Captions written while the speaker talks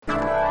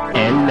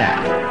And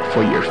now,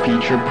 for your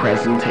feature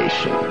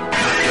presentation. Not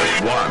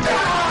just one,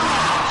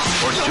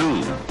 or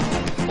two,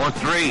 or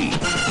three, or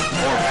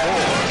four,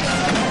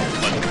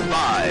 but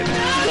five.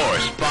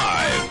 Force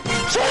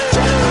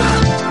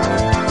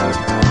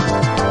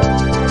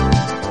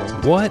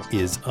 5. What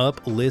is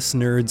up,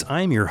 listeners?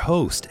 I'm your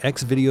host,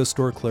 ex-video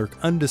store clerk,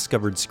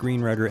 undiscovered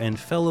screenwriter, and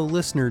fellow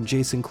listener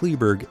Jason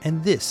Kleberg,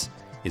 and this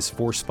is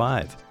Force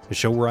 5, a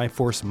show where I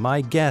force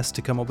my guests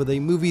to come up with a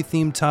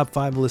movie-themed top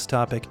 5 list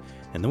topic,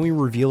 and then we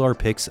reveal our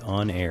picks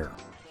on air.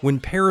 When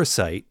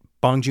Parasite,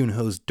 Bong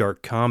Joon-ho's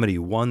dark comedy,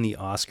 won the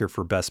Oscar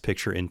for Best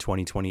Picture in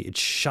 2020, it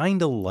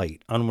shined a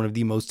light on one of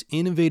the most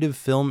innovative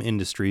film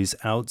industries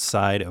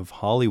outside of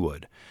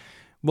Hollywood.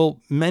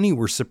 Well, many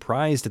were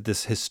surprised at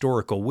this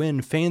historical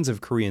win. Fans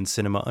of Korean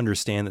cinema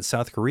understand that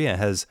South Korea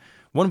has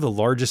one of the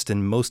largest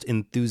and most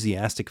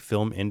enthusiastic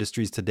film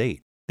industries to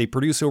date. They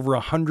produce over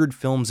 100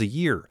 films a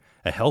year,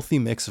 a healthy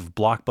mix of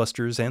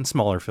blockbusters and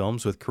smaller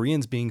films, with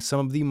Koreans being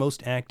some of the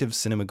most active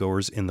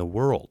cinemagoers in the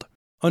world.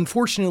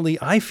 Unfortunately,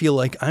 I feel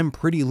like I'm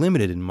pretty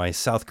limited in my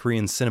South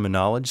Korean cinema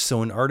knowledge,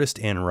 so an artist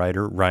and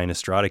writer, Ryan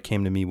Estrada,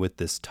 came to me with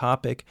this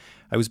topic.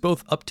 I was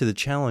both up to the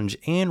challenge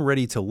and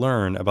ready to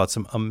learn about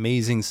some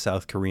amazing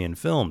South Korean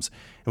films,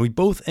 and we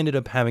both ended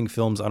up having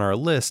films on our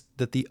list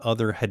that the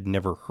other had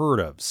never heard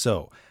of,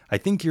 so I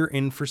think you're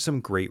in for some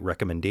great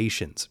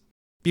recommendations.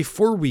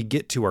 Before we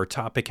get to our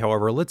topic,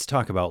 however, let's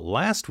talk about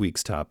last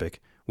week's topic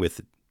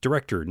with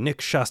director Nick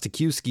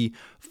Shostakovich,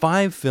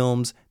 5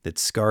 films that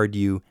scarred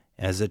you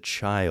as a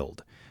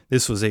child.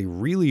 This was a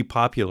really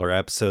popular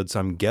episode,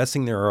 so I'm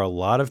guessing there are a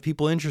lot of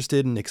people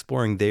interested in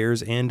exploring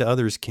theirs and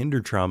others'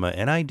 kinder trauma,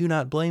 and I do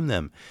not blame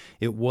them.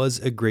 It was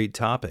a great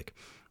topic.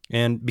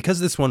 And because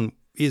this one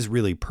is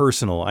really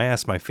personal, I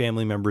asked my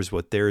family members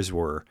what theirs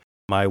were.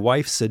 My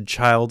wife said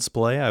Child's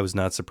Play. I was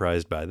not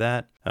surprised by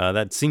that.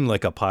 That seemed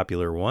like a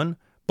popular one.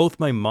 Both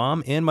my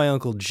mom and my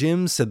Uncle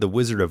Jim said The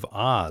Wizard of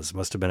Oz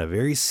must have been a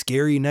very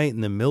scary night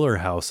in the Miller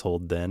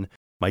household then.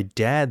 My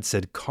dad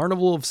said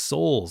Carnival of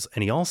Souls,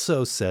 and he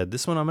also said,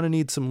 this one I'm going to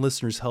need some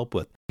listeners' help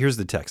with. Here's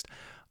the text.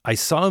 I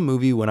saw a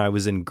movie when I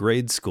was in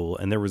grade school,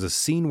 and there was a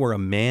scene where a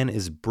man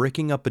is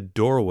bricking up a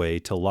doorway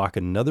to lock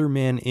another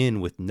man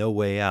in with no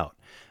way out.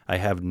 I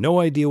have no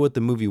idea what the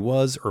movie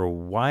was or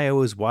why I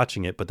was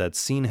watching it, but that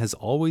scene has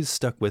always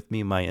stuck with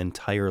me my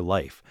entire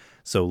life.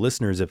 So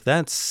listeners, if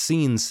that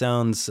scene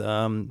sounds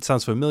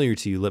familiar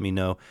to you, let me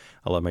know.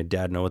 I'll let my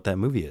dad know what that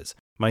movie is.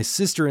 My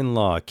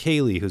sister-in-law,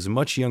 Kaylee, who's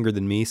much younger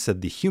than me,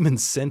 said The Human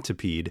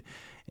Centipede,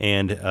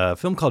 and a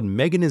film called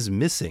Megan is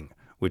Missing,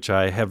 which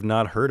I have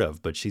not heard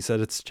of, but she said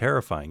it's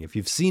terrifying. If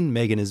you've seen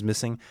Megan is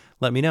Missing,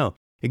 let me know.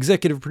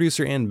 Executive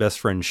producer and best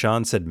friend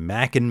Sean said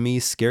Mac and Me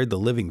scared the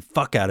living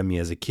fuck out of me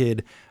as a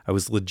kid. I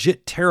was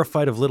legit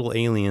terrified of little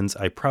aliens.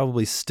 I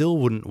probably still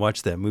wouldn't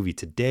watch that movie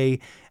today.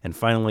 And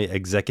finally,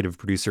 executive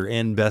producer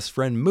and best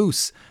friend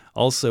Moose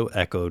also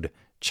echoed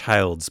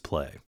Child's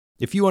Play.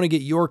 If you want to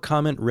get your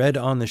comment read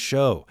on the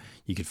show,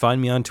 you can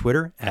find me on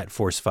Twitter at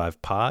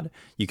Force5Pod.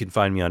 You can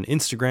find me on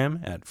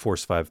Instagram at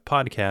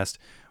Force5Podcast,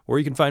 or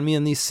you can find me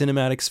on the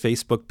Cinematics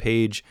Facebook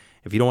page.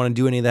 If you don't want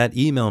to do any of that,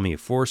 email me,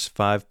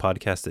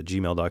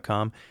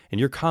 force5podcast@gmail.com, and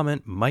your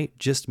comment might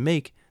just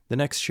make the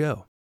next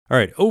show. All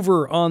right,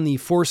 over on the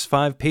Force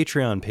 5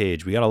 Patreon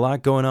page, we got a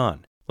lot going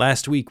on.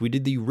 Last week, we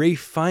did the Ralph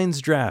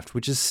Fiennes draft,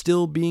 which is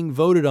still being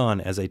voted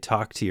on as I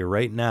talk to you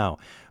right now.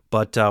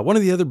 But one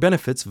of the other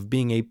benefits of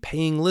being a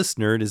paying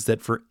listener is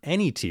that for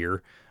any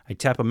tier, I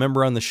tap a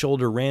member on the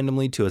shoulder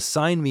randomly to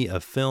assign me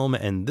a film,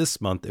 and this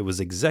month it was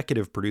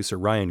executive producer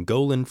Ryan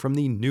Golan from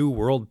the New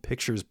World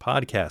Pictures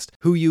podcast,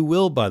 who you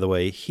will, by the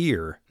way,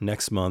 hear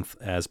next month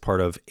as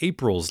part of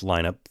April's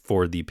lineup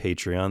for the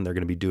Patreon. They're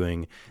going to be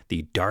doing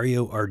the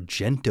Dario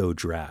Argento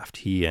draft,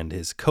 he and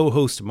his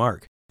co-host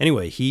Mark.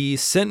 Anyway, he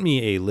sent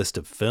me a list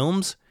of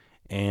films,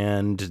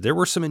 and there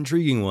were some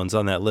intriguing ones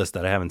on that list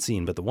that I haven't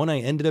seen, but the one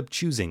I ended up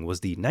choosing was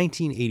the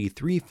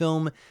 1983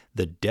 film,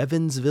 The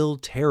Devonsville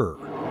Terror.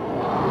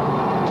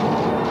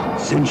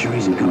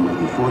 Centuries ago,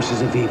 the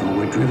forces of evil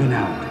were driven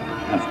out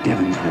of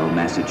Devonsville,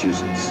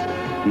 Massachusetts.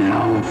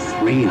 Now,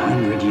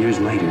 300 years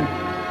later,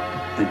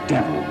 the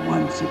devil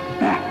wants it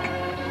back.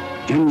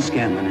 Jen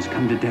Scanlon has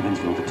come to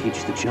Devonsville to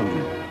teach the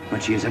children,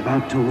 but she is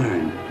about to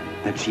learn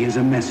that she is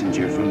a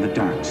messenger from the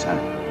dark side.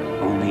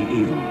 Only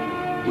evil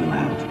will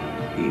out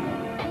evil.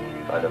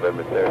 On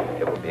November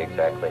 3rd, it will be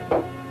exactly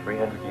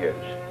 300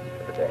 years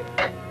to the day.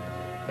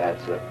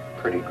 That's a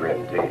pretty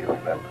grim day to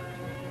remember.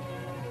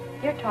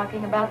 You're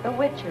talking about the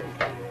witches.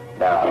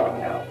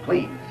 Now,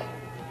 please.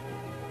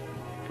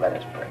 Let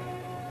us pray.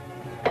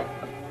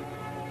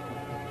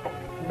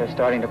 They're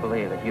starting to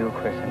believe that you,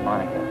 Chris, and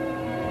Monica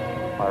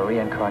are a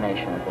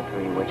reincarnation of the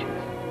 3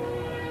 witches.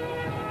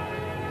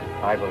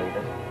 I believe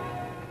it.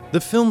 The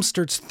film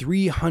starts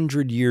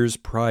 300 years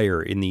prior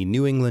in the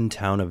New England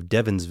town of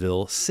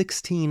Devonsville,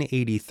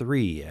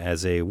 1683,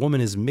 as a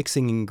woman is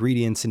mixing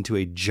ingredients into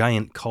a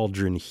giant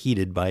cauldron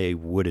heated by a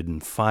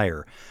wooden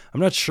fire. I'm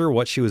not sure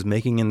what she was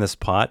making in this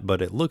pot,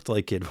 but it looked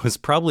like it was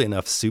probably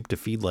enough soup to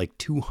feed like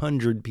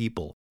 200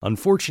 people.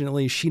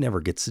 Unfortunately, she never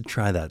gets to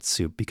try that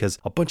soup because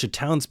a bunch of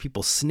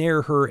townspeople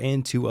snare her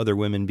and 2 other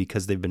women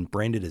because they've been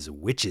branded as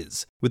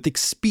witches. With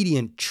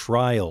expedient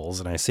trials,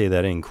 and I say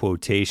that in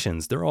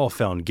quotations, they're all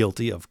found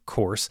guilty, of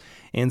course,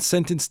 and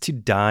sentenced to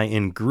die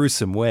in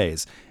gruesome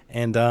ways.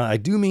 And I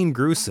do mean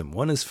gruesome.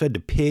 One is fed to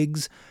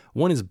pigs,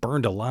 one is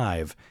burned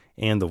alive,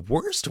 and the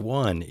worst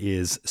one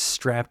is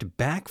strapped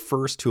back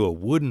first to a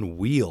wooden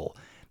wheel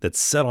that's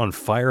set on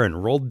fire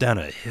and rolled down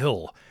a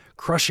hill,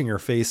 crushing her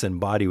face and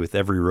body with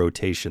every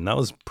rotation. That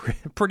was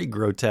pretty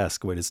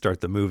grotesque way to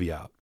start the movie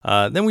out.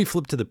 Then we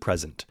flip to the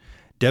present.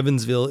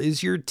 Devonsville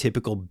is your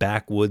typical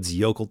backwoods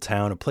yokel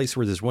town, a place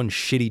where there's one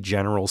shitty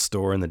general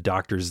store and the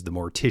doctor's the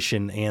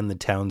mortician and the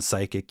town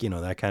psychic,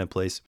 that kind of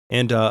place.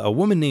 And a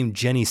woman named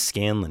Jenny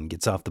Scanlon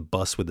gets off the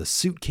bus with a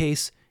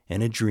suitcase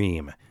and a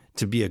dream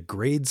to be a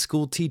grade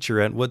school teacher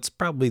at what's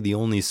probably the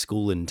only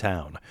school in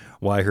town.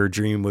 Why her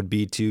dream would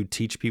be to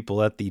teach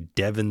people at the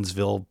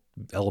Devonsville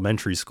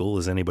Elementary School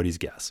is anybody's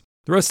guess.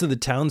 The rest of the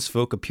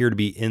townsfolk appear to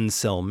be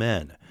incel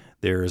men.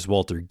 There's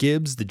Walter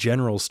Gibbs, the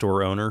general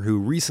store owner, who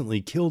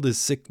recently killed his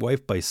sick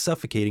wife by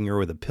suffocating her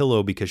with a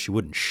pillow because she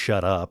wouldn't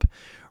shut up.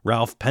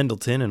 Ralph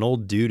Pendleton, an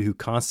old dude who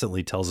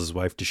constantly tells his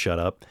wife to shut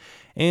up.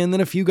 And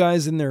then a few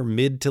guys in their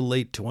mid to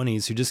late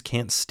 20s who just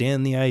can't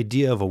stand the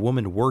idea of a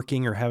woman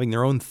working or having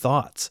their own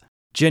thoughts.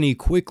 Jenny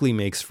quickly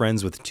makes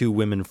friends with 2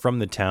 women from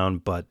the town,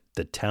 but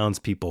the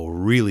townspeople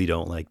really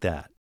don't like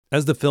that.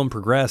 As the film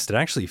progressed, it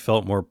actually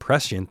felt more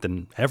prescient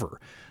than ever.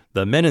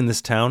 The men in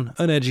this town,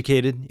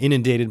 uneducated,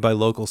 inundated by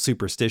local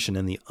superstition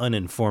and the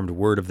uninformed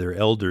word of their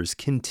elders,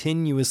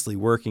 continuously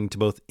working to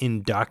both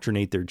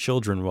indoctrinate their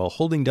children while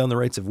holding down the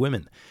rights of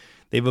women.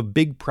 They have a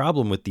big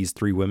problem with these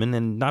 3 women,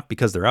 and not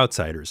because they're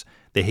outsiders.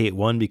 They hate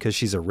one because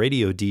she's a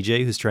radio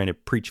DJ who's trying to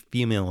preach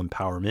female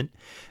empowerment.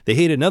 They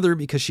hate another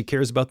because she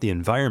cares about the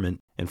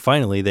environment. And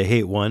finally, they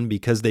hate one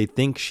because they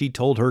think she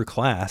told her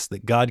class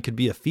that God could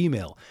be a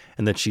female,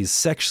 and that she's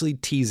sexually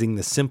teasing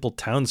the simple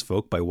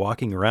townsfolk by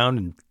walking around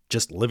and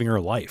just living her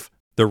life.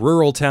 The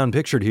rural town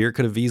pictured here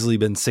could have easily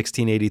been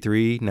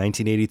 1683,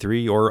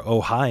 1983, or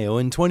Ohio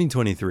in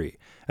 2023.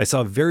 I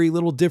saw very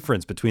little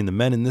difference between the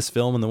men in this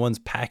film and the ones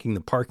packing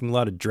the parking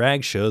lot of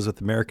drag shows with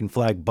American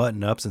flag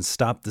button-ups and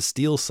Stop the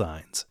Steal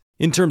signs.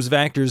 In terms of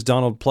actors,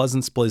 Donald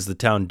Pleasance plays the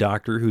town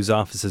doctor, whose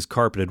office is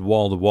carpeted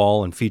wall to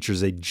wall and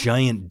features a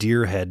giant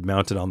deer head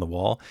mounted on the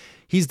wall.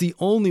 He's the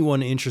only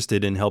one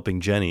interested in helping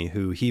Jenny,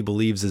 who he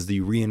believes is the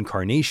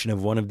reincarnation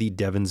of one of the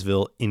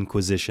Devonsville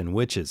Inquisition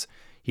witches.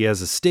 He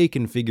has a stake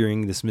in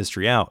figuring this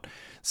mystery out.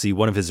 See,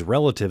 one of his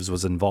relatives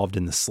was involved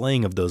in the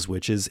slaying of those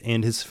witches,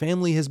 and his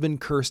family has been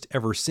cursed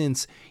ever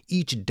since,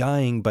 each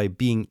dying by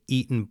being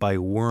eaten by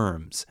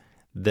worms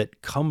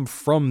that come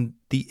from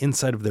the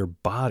inside of their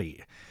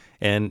body.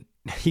 And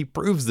he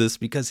proves this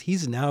because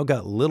he's now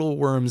got little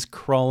worms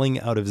crawling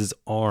out of his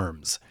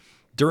arms.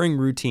 During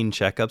routine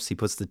checkups, he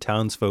puts the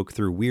townsfolk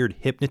through weird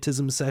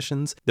hypnotism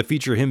sessions that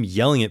feature him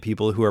yelling at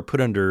people who are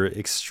put under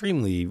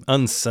extremely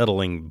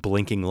unsettling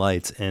blinking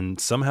lights, and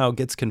somehow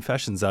gets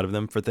confessions out of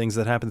them for things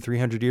that happened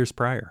 300 years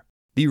prior.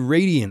 The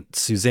radiant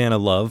Susanna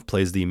Love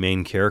plays the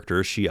main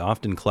character. She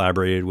often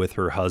collaborated with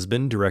her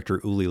husband,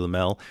 director Uli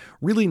Lamel,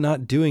 really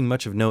not doing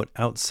much of note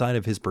outside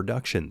of his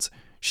productions.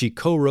 She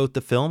co-wrote the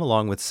film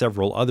along with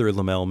several other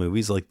Lamel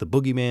movies like The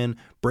Boogeyman,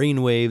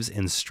 Brainwaves,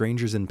 and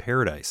Strangers in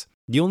Paradise.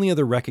 The only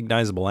other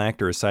recognizable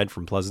actor aside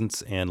from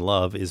Pleasance and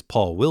Love is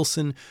Paul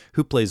Wilson,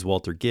 who plays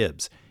Walter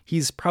Gibbs.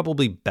 He's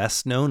probably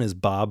best known as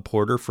Bob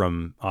Porter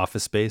from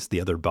Office Space,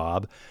 the other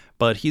Bob,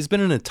 but he's been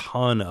in a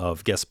ton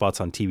of guest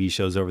spots on TV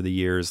shows over the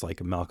years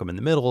like Malcolm in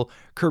the Middle,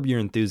 Curb Your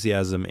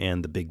Enthusiasm,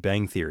 and The Big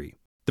Bang Theory.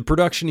 The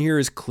production here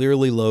is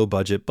clearly low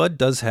budget, but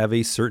does have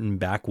a certain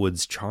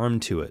backwoods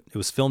charm to it. It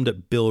was filmed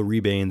at Bill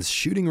Rebane's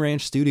Shooting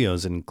Ranch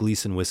Studios in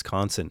Gleason,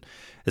 Wisconsin.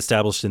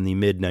 Established in the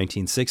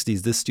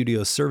mid-1960s, this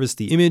studio serviced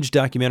the image,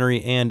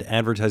 documentary, and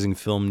advertising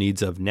film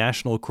needs of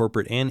national,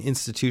 corporate, and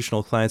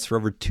institutional clients for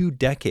over 2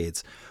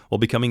 decades, while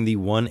becoming the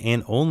one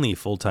and only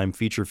full-time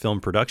feature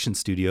film production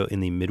studio in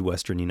the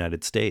Midwestern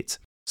United States.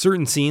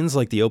 Certain scenes,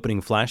 like the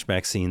opening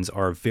flashback scenes,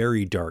 are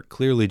very dark,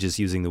 clearly just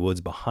using the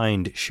woods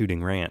behind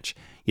Shooting Ranch.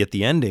 Yet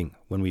the ending,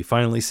 when we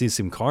finally see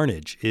some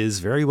carnage, is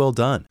very well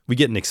done. We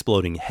get an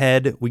exploding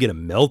head, we get a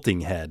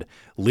melting head,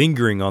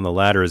 lingering on the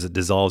ladder as it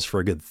dissolves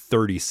for a good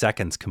 30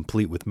 seconds,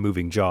 complete with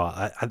moving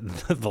jaw.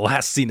 The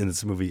last scene in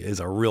this movie is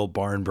a real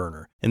barn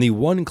burner. And the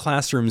one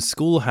classroom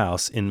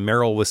schoolhouse in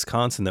Merrill,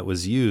 Wisconsin that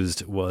was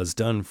used was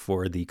done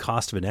for the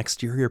cost of an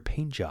exterior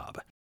paint job.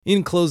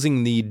 In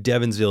closing, the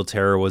Devonsville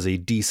Terror was a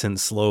decent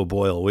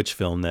slow-boil witch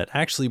film that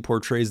actually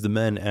portrays the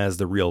men as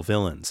the real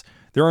villains.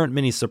 There aren't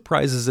many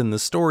surprises in the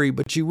story,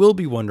 but you will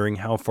be wondering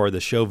how far the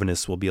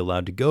chauvinists will be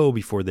allowed to go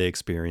before they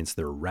experience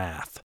their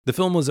wrath. The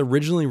film was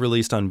originally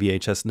released on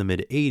VHS in the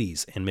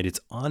mid-80s and made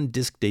its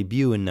on-disc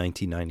debut in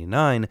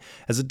 1999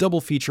 as a double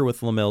feature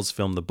with Lamel's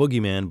film The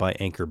Boogeyman by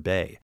Anchor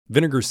Bay.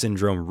 Vinegar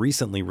Syndrome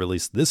recently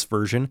released this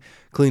version,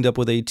 cleaned up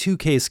with a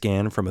 2K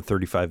scan from a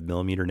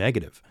 35mm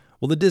negative.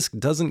 While the disc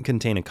doesn't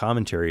contain a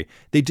commentary,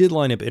 they did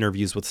line up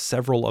interviews with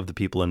several of the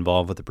people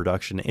involved with the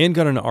production and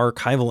got an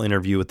archival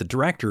interview with the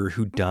director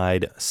who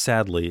died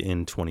sadly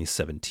in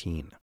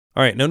 2017.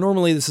 All right, now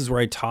normally this is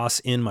where I toss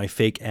in my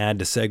fake ad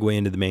to segue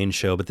into the main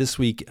show, but this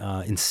week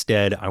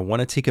instead I want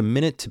to take a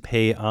minute to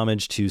pay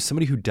homage to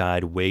somebody who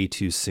died way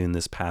too soon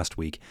this past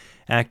week,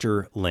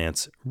 actor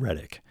Lance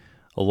Reddick.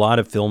 A lot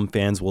of film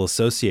fans will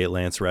associate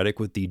Lance Reddick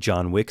with the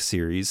John Wick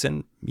series,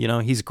 and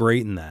he's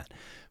great in that.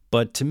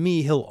 But to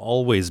me, he'll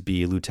always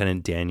be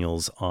Lieutenant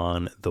Daniels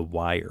on The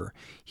Wire.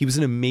 He was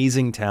an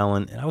amazing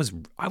talent, and I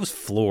was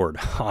floored,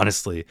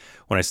 honestly,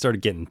 when I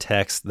started getting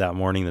texts that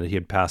morning that he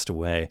had passed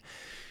away.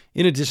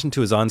 In addition to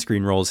his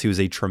on-screen roles, he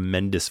was a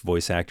tremendous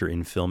voice actor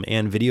in film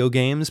and video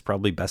games,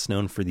 probably best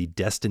known for the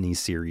Destiny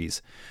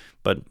series.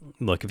 But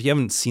look, if you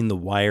haven't seen The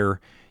Wire,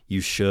 you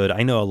should.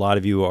 I know a lot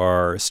of you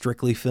are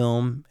strictly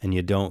film and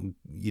you don't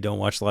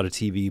watch a lot of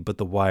TV, but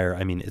The Wire,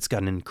 I mean, it's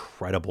got an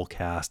incredible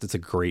cast. It's a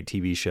great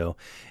TV show.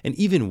 And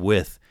even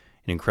with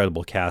an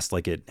incredible cast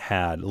like it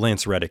had,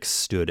 Lance Reddick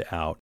stood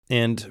out.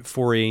 And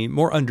for a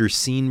more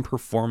underseen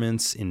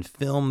performance in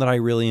film that I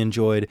really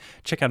enjoyed,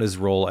 check out his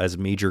role as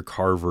Major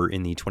Carver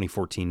in the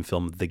 2014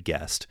 film The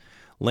Guest.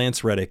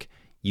 Lance Reddick,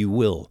 you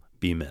will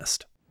be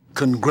missed.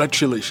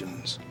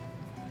 Congratulations.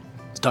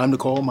 It's time to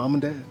call Mom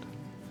and Dad.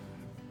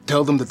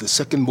 Tell them that the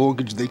second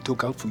mortgage they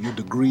took out for your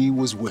degree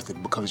was worth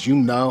it because you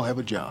now have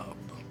a job.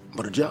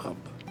 But a job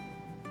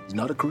is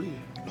not a career.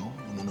 No.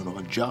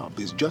 A job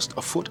is just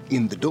a foot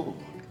in the door.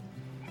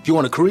 If you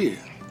want a career,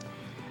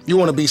 you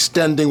want to be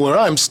standing where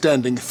I'm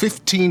standing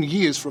 15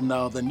 years from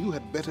now, then you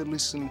had better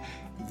listen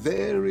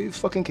very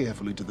fucking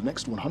carefully to the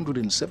next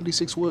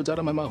 176 words out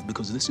of my mouth,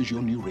 because this is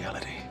your new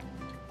reality.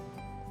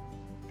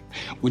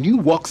 When you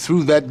walk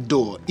through that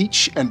door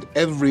each and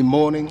every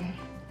morning,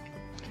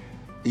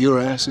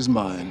 your ass is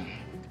mine.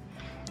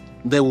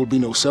 There will be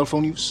no cell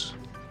phone use.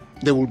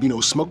 There will be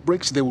no smoke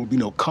breaks. There will be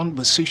no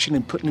conversation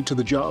and putting into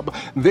the job.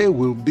 There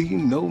will be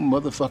no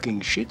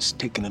motherfucking shits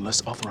taken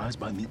unless authorized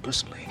by me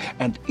personally.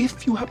 And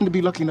if you happen to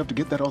be lucky enough to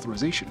get that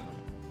authorization,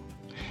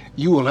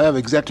 you will have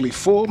exactly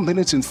 4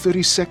 minutes and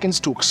 30 seconds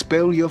to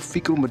expel your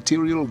fecal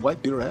material,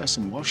 wipe your ass,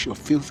 and wash your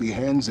filthy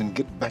hands and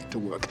get back to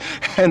work.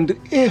 And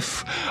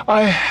if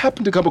I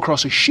happen to come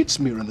across a shit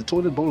smear in the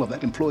toilet bowl of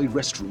that employee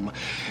restroom,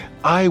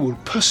 I will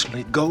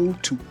personally go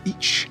to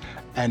each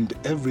and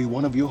every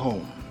one of your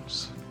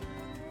homes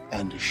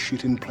and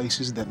shit in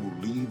places that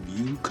will leave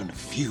you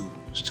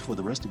confused for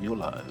the rest of your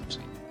lives.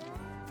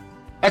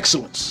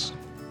 Excellence.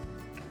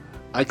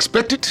 I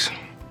expect it,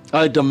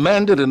 I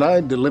demand it, and I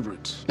deliver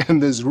it.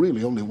 And there's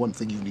really only one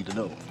thing you need to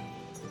know.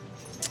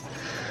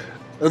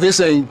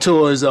 This ain't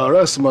Toys R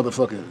Us,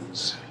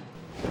 motherfuckers.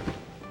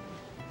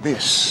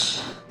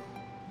 This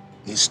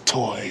is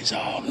Toys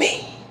R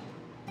Me.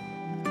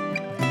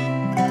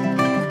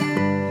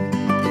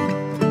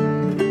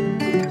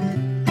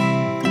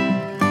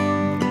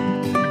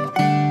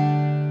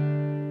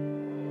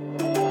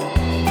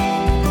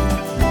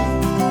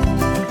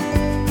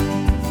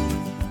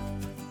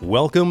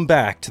 Welcome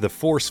back to the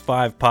Force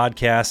 5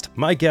 podcast.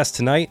 My guest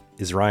tonight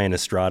is Ryan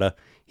Estrada.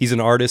 He's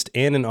an artist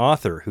and an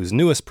author whose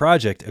newest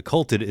project,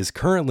 Occulted, is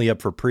currently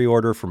up for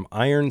pre-order from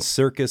Iron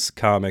Circus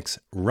Comics.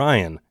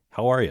 Ryan,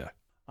 how are you?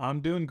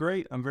 I'm doing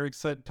great. I'm very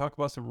excited to talk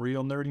about some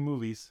real nerdy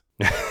movies.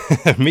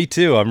 Me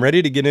too. I'm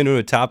ready to get into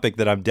a topic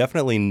that I'm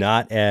definitely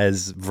not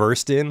as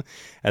versed in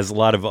as a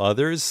lot of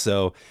others,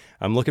 so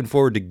I'm looking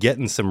forward to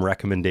getting some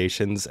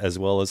recommendations as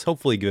well as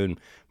hopefully giving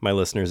my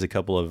listeners a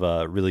couple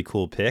of really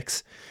cool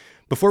picks.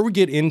 Before we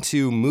get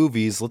into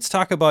movies, let's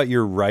talk about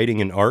your writing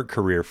and art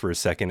career for a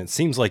second. It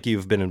seems like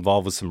you've been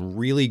involved with some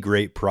really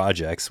great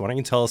projects. Why don't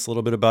you tell us a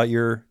little bit about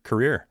your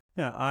career?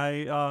 Yeah,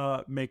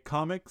 I make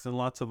comics and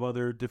lots of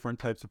other different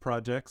types of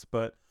projects,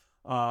 but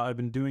I've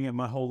been doing it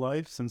my whole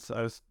life since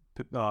I was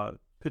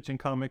pitching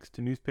comics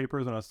to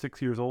newspapers when I was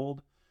 6 years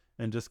old,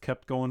 and just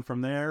kept going from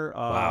there.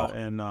 Wow.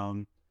 And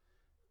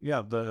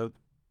the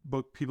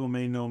book people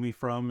may know me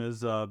from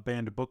is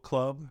Banned Book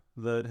Club,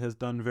 that has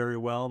done very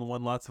well and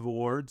won lots of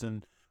awards,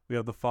 and we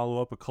have the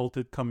follow-up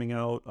Occulted coming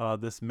out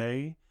this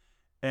May.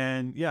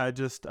 And yeah,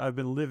 I've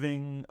been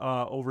living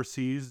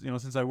overseas,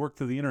 since I worked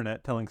through the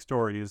internet telling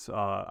stories.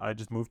 I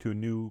just moved to a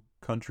new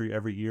country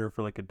every year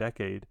for like a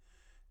decade,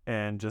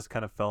 and just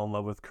kind of fell in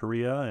love with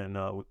Korea and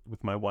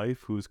with my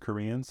wife, who's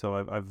Korean. So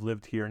I've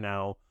lived here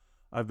now.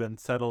 I've been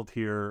settled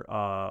here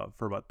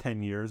for about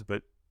 10 years,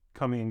 but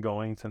coming and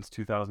going since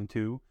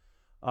 2002.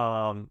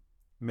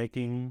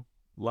 Making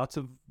lots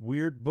of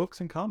weird books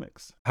and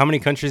comics. How many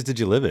countries did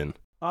you live in?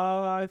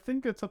 I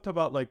think it's up to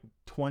about like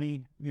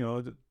 20,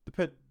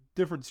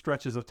 different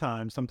stretches of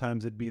time.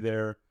 Sometimes I'd be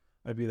there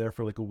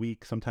for like a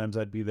week. Sometimes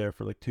I'd be there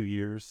for like 2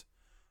 years.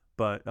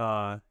 But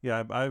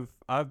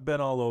I've been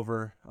all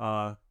over,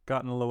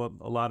 gotten a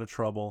lot of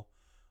trouble,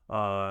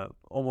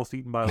 almost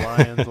eaten by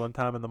lions one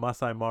time in the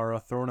Masai Mara,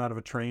 thrown out of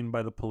a train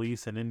by the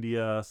police in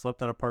India,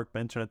 slept on a park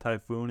bench in a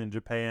typhoon in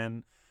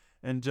Japan.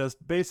 And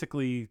just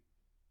basically,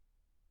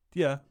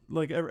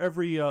 like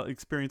every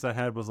experience I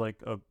had was like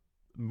a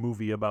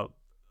movie about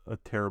a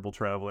terrible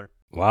traveler.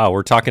 Wow,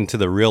 we're talking to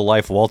the real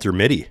life Walter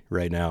Mitty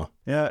right now.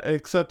 Yeah,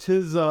 except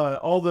his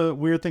all the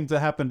weird things that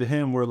happened to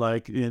him were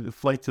like in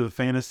flights of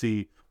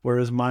fantasy,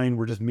 whereas mine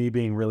were just me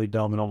being really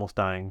dumb and almost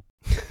dying.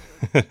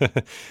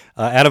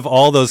 Out of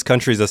all those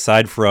countries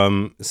aside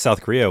from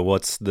South Korea,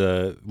 what's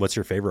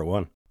your favorite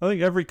one? I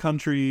think every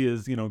country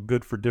is,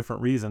 good for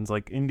different reasons.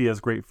 Like India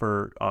is great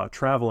for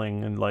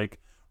traveling and like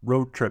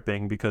road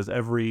tripping, because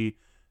every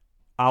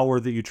hour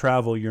that you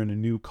travel, you're in a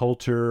new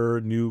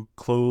culture, new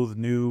clothes,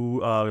 new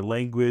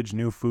language,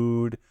 new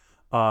food.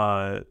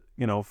 For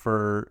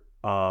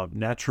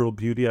natural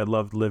beauty, I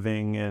loved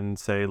living in,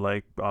 say,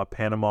 like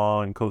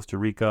Panama and Costa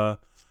Rica.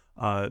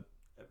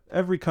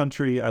 Every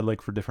country I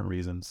like for different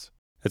reasons.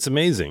 It's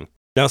amazing.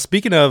 Now,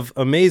 speaking of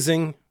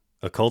amazing,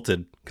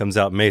 Occulted comes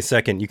out May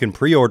 2nd. You can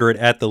pre-order it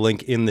at the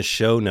link in the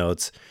show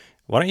notes.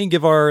 Why don't you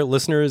give our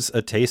listeners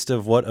a taste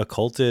of what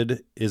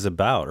Occulted is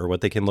about, or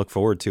what they can look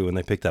forward to when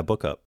they pick that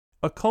book up?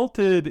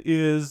 Occulted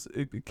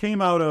it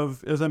came out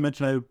of, as I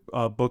mentioned, I had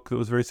a book that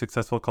was very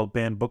successful called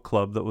Banned Book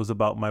Club that was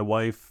about my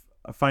wife,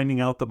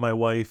 finding out that my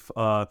wife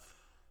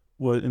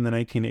was in the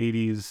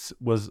 1980s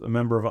was a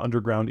member of an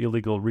underground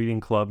illegal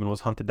reading club and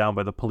was hunted down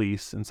by the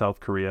police in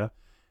South Korea.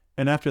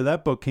 And after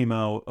that book came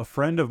out, a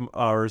friend of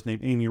ours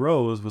named Amy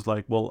Rose was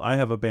like, well, I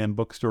have a banned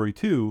book story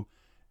too.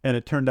 And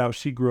it turned out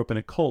she grew up in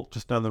a cult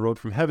just down the road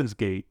from Heaven's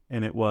Gate,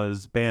 and it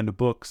was banned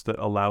books that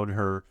allowed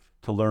her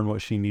to learn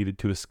what she needed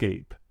to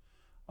escape.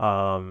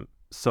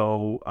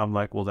 So I'm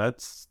like, well,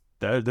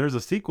 there's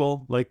a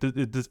sequel. Like,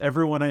 does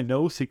everyone I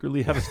know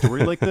secretly have a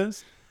story like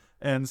this?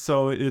 And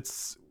so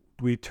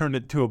we turned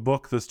it to a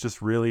book that's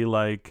just really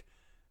like,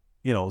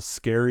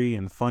 scary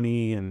and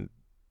funny, and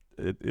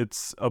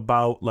it's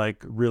about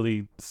like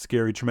really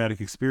scary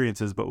traumatic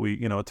experiences, but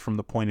it's from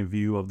the point of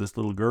view of this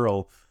little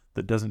girl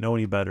that doesn't know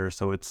any better.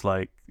 So it's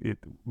like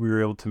we were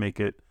able to make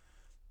it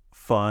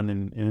fun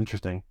and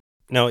interesting.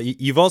 Now,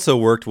 you've also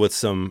worked with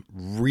some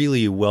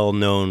really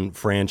well-known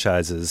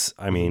franchises.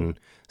 I mean,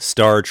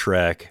 Star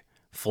Trek,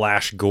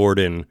 Flash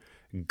Gordon,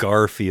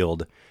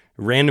 Garfield.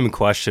 Random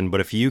question, but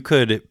if you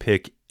could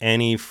pick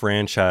any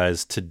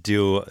franchise to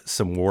do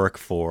some work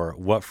for,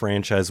 what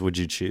franchise would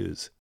you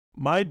choose?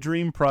 My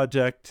dream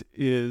project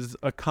is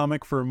a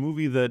comic for a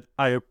movie that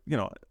I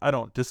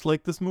don't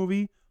dislike this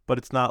movie, but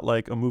it's not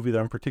like a movie that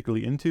I'm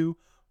particularly into.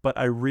 But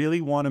I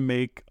really want to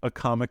make a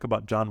comic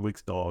about John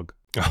Wick's dog.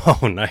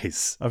 Oh,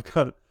 nice. I've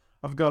got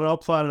it all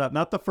plotted out.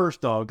 Not the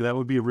first dog. That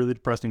would be a really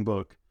depressing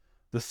book.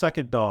 The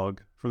second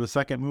dog from the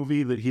second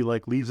movie that he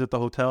like leaves at the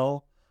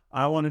hotel.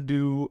 I want to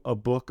do a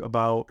book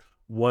about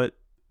what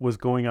was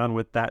going on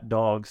with that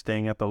dog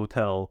staying at the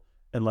hotel,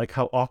 and like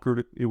how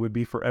awkward it would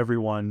be for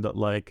everyone that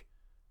like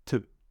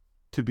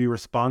to be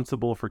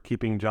responsible for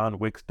keeping John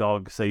Wick's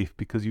dog safe,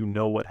 because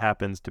what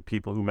happens to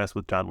people who mess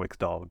with John Wick's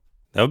dog.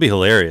 That would be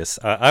hilarious.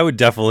 I would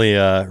definitely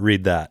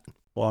read that.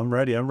 Well, I'm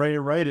ready to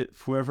write it.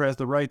 Whoever has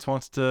the rights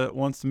wants to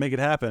make it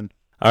happen.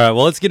 All right,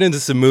 well, let's get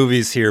into some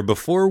movies here.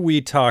 Before we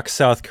talk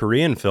South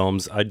Korean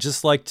films, I'd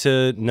just like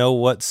to know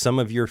what some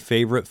of your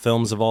favorite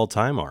films of all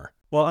time are.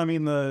 Well, I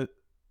mean, the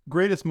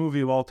greatest movie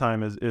of all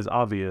time is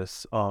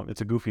obvious. It's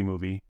a Goofy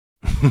movie.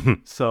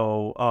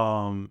 So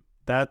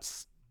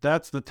that's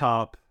the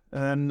top.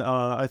 And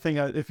I think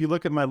if you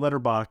look at my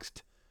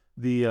Letterboxd,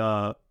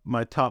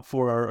 my top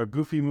four are a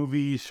Goofy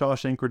movie,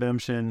 Shawshank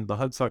Redemption, The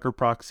Hudsucker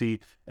Proxy,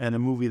 and a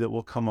movie that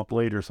will come up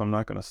later, so I'm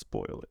not going to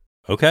spoil it.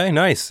 Okay,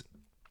 nice.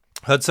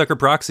 Hudsucker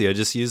Proxy. I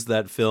just used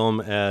that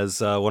film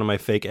as one of my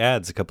fake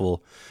ads a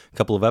couple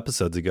of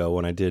episodes ago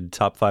when I did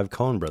top 5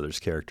 Coen Brothers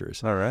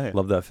characters. All right.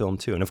 Love that film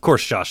too. And of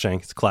course,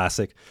 Shawshank. It's a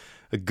classic.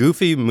 A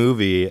Goofy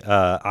movie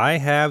I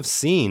have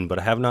seen, but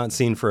I have not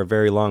seen for a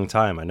very long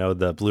time. I know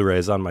the Blu-ray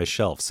is on my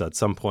shelf, so at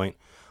some point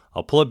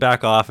I'll pull it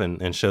back off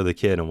and show the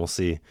kid, and we'll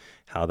see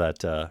how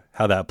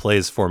that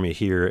plays for me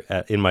here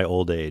in my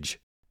old age.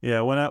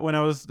 Yeah, when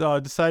I was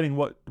deciding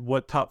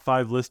what top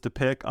 5 list to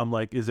pick, I'm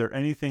like, is there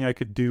anything I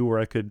could do where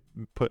I could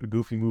put a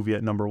Goofy movie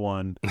at number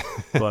 1?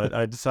 But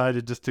I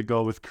decided just to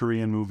go with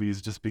Korean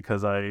movies, just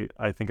because I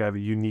think I have a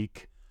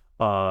unique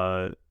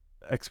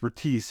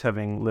expertise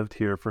having lived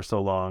here for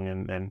so long,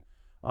 and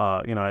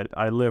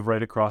I live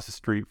right across the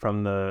street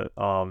from the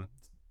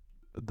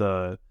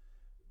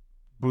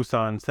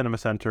Busan Cinema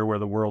Center, where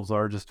the world's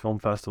largest film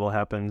festival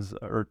happens,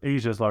 or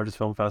Asia's largest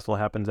film festival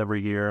happens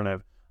every year,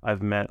 and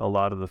I've met a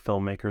lot of the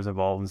filmmakers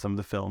involved in some of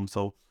the films,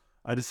 so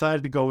I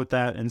decided to go with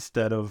that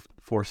instead of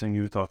forcing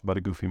you to talk about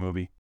a Goofy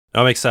movie.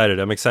 I'm excited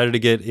to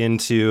get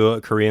into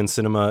Korean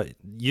cinema.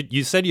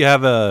 You said you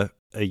have a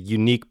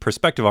unique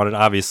perspective on it.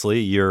 Obviously,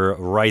 you're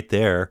right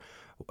there.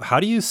 How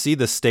do you see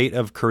the state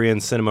of Korean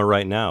cinema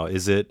right now?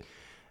 Is it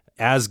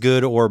as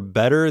good or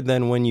better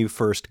than when you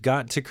first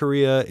got to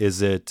Korea?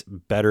 Is it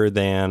better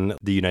than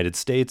the United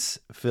States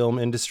film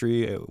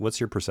industry?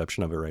 What's your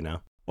perception of it right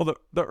now? Well,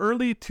 the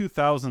early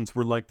 2000s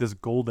were like this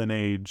golden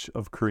age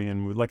of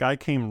Korean movies. Like, I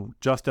came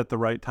just at the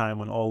right time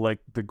when all like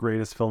the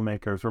greatest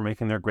filmmakers were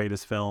making their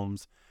greatest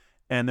films.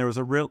 And there was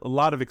a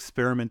lot of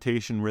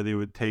experimentation where they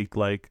would take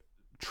like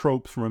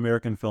tropes from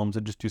American films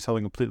and just do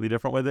something completely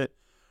different with it.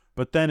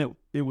 But then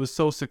it was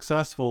so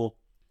successful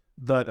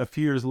that a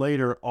few years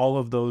later, all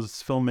of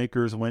those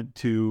filmmakers went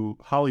to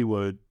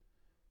Hollywood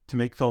to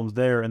make films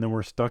there, and then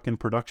were stuck in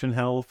production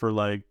hell for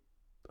like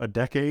a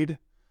decade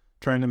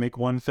trying to make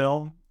one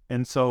film.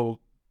 And so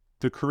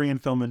the Korean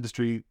film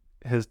industry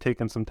has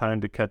taken some time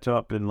to catch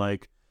up, and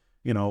like,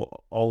 you know,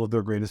 all of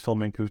their greatest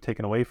filmmakers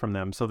taken away from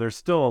them. So there's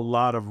still a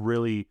lot of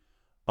really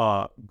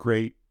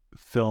great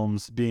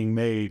films being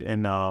made,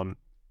 and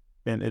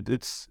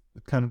it's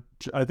kind of,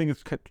 I think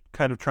it's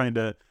kind of trying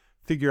to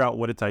figure out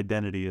what its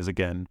identity is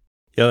again.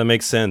 Yeah, that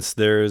makes sense.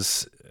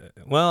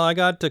 I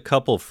got a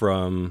couple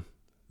from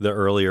the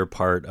earlier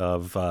part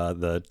of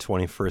the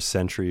 21st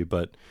century,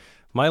 but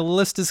my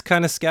list is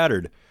kind of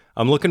scattered.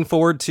 I'm looking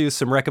forward to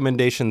some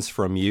recommendations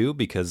from you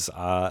because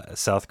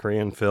South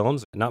Korean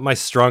films, not my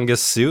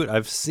strongest suit.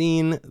 I've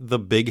seen the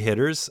big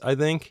hitters, I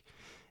think,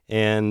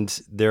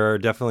 and there are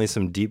definitely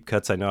some deep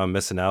cuts I know I'm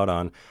missing out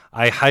on.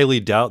 I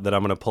highly doubt that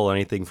I'm going to pull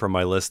anything from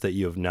my list that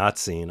you have not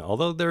seen,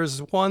 although there's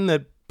one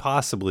that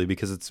possibly,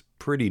 because it's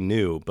pretty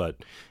new,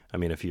 but I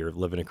mean, if you're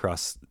living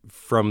across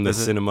from the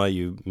cinema,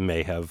 you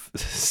may have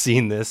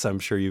seen this. I'm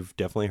sure you've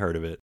definitely heard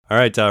of it. All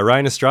right,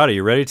 Ryan Estrada,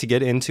 you ready to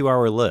get into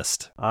our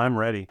list? I'm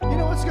ready. You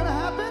know what's going to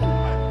happen?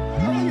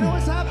 Hey, you know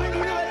what's happening?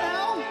 You know it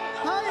now?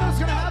 Huh? You know what's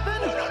going to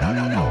happen?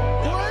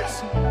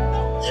 Words?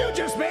 You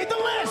just made the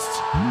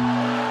list!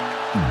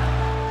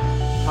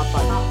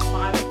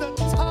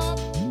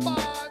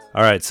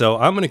 All right, so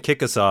I'm going to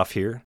kick us off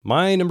here.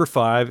 My number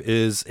 5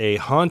 is a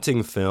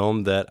haunting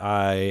film that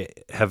I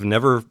have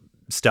never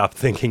stopped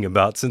thinking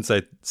about since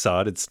I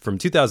saw it. It's from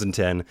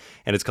 2010,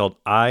 and it's called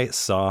I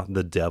Saw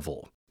the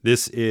Devil.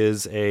 This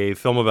is a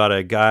film about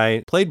a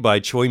guy played by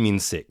Choi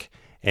Min-sik,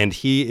 and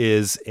he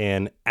is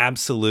an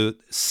absolute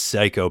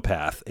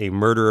psychopath, a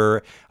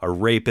murderer, a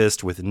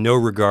rapist with no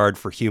regard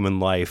for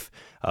human life.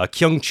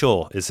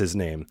 Kyung-chul is his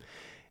name.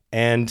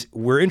 And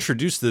we're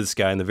introduced to this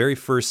guy in the very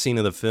first scene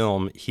of the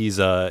film. He's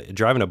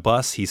driving a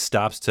bus. He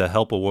stops to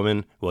help a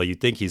woman. Well, you'd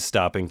think he's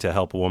stopping to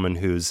help a woman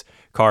whose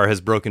car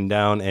has broken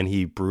down, and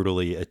he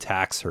brutally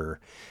attacks her.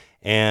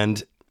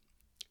 And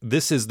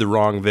this is the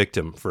wrong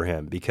victim for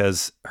him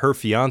because her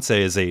fiance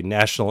is a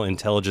National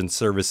Intelligence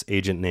Service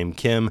agent named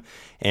Kim,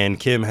 and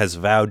Kim has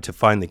vowed to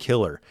find the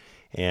killer.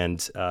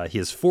 And he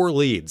has 4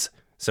 leads.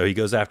 So he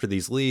goes after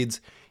these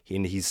leads,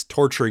 and he's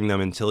torturing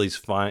them until he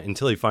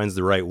finds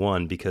the right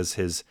one, because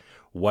his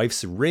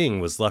wife's ring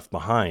was left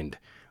behind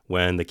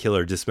when the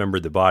killer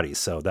dismembered the body.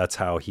 So that's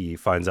how he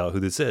finds out who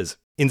this is.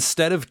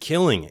 Instead of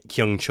killing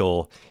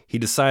Kyung-chul, he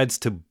decides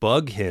to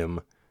bug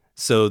him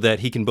so that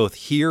he can both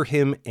hear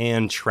him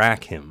and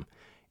track him.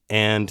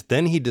 And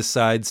then he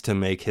decides to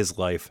make his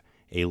life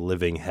a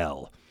living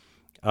hell.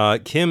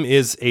 Kim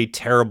is a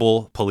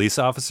terrible police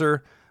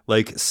officer.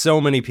 Like,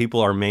 so many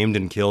people are maimed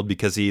and killed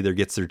because he either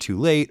gets there too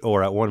late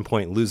or at one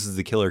point loses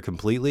the killer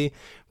completely.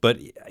 But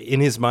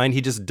in his mind,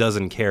 he just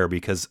doesn't care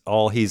because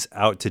all he's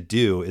out to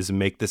do is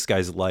make this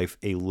guy's life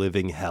a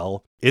living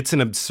hell. It's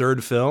an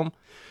absurd film,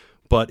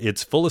 but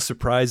it's full of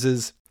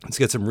surprises. It's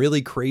got some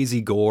really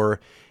crazy gore,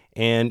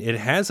 and it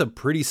has a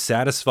pretty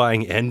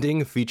satisfying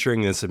ending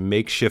featuring this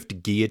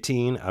makeshift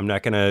guillotine. I'm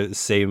not going to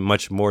say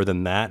much more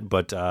than that,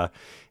 but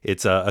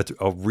it's a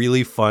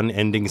really fun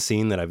ending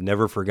scene that I've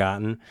never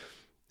forgotten.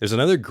 There's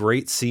another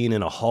great scene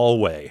in a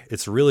hallway.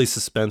 It's really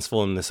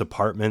suspenseful in this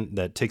apartment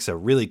that takes a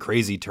really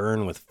crazy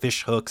turn with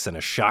fish hooks and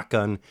a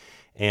shotgun.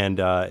 And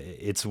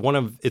it's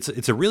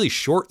a really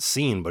short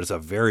scene, but it's a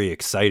very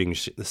exciting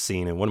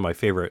scene, and one of my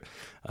favorite.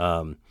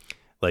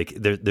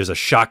 There's a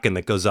shotgun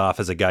that goes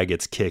off as a guy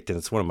gets kicked, and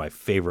it's one of my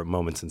favorite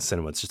moments in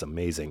cinema. It's just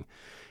amazing.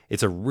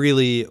 It's a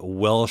really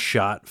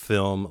well-shot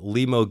film.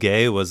 Lee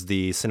Mo-gae was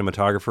the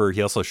cinematographer. He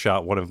also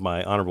shot one of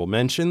my honorable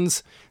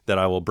mentions that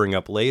I will bring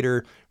up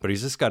later, but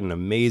he's just got an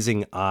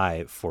amazing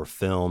eye for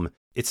film.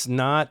 It's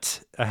not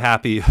a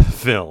happy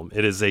film.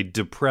 It is a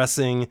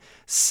depressing,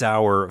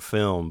 sour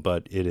film,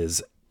 but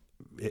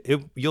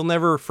you'll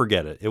never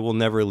forget it. It will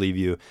never leave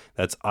you.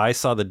 That's I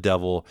Saw the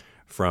Devil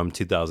from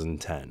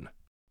 2010.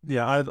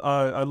 Yeah,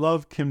 I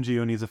love Kim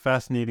Ji-yoon. He's a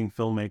fascinating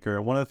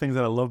filmmaker. One of the things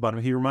that I love about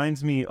him, he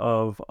reminds me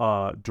of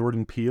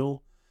Jordan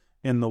Peele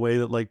in the way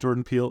that, like,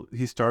 Jordan Peele,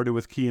 he started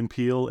with Key and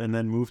Peele and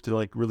then moved to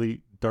like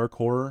really dark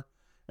horror,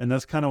 and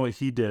that's kind of what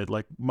he did.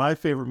 Like, my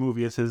favorite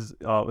movie is his is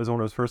one of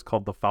his first,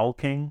 called The Foul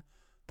King.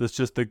 That's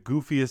just the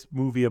goofiest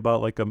movie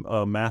about like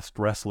a masked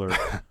wrestler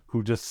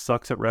who just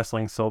sucks at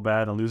wrestling so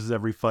bad and loses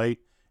every fight,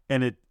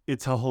 and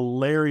it's a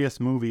hilarious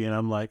movie, and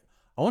I'm like,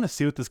 I want to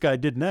see what this guy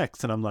did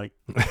next. And I'm like,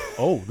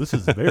 oh, this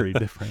is very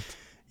different.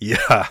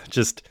 Yeah,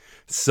 just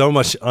so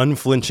much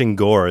unflinching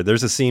gore.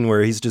 There's a scene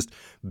where he's just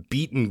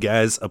beating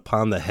guys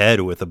upon the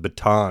head with a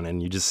baton,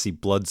 and you just see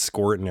blood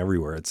squirting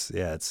everywhere.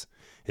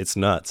 It's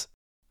nuts.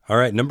 All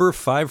right, number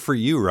 5 for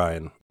you,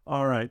 Ryan.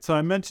 All right, so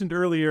I mentioned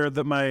earlier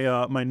that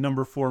my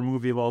number 4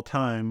 movie of all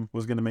time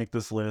was going to make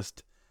this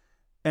list.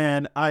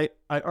 And I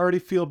already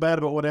feel bad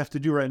about what I have to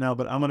do right now,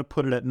 but I'm going to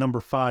put it at number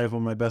 5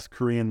 on my best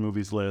Korean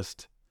movies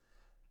list.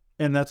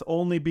 And that's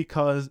only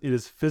because it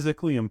is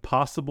physically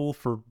impossible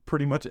for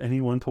pretty much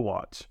anyone to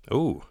watch.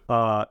 Oh.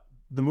 The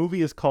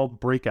movie is called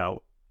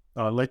Breakout.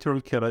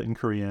 Leitoro Kira in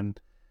Korean.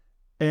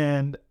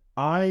 And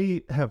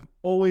I have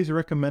always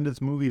recommended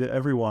this movie to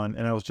everyone,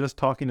 and I was just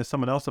talking to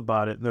someone else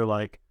about it, and they're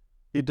like,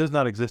 it does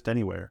not exist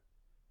anywhere.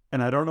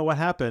 And I don't know what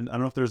happened. I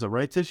don't know if there's a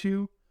rights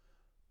issue,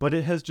 but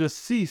it has just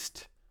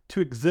ceased to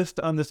exist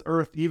on this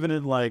earth, even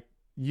in like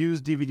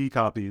used DVD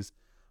copies.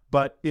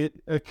 But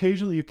it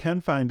occasionally you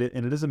can find it,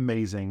 and it is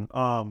amazing.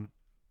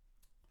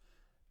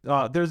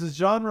 There's this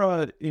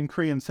genre in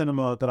Korean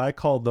cinema that I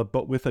call the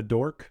 "but with a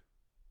dork"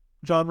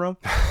 genre,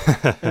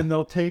 and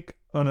they'll take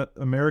an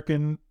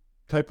American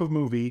type of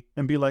movie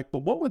and be like,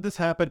 "But what would this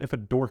happen if a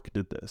dork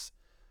did this?"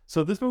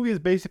 So this movie is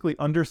basically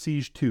Under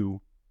Siege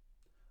 2,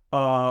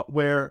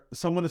 where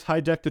someone has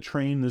hijacked a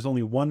train. There's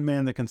only one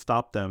man that can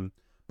stop them,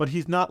 but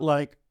he's not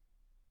like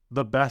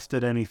the best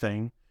at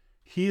anything.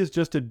 He is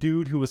just a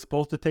dude who was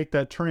supposed to take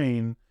that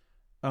train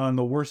on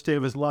the worst day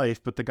of his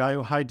life, but the guy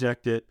who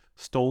hijacked it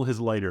stole his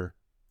lighter.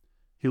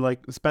 He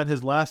like spent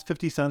his last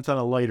 50 cents on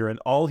a lighter, and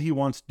all he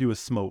wants to do is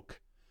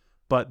smoke.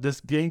 But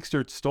this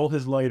gangster stole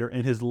his lighter,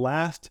 and his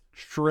last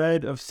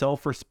shred of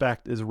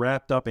self-respect is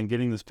wrapped up in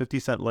getting this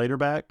 50-cent lighter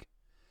back.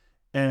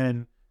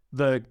 And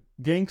the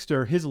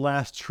gangster, his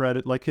last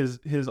shred, like his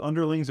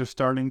underlings are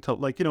starting to,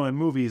 like, you know, in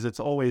movies, it's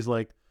always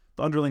like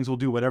the underlings will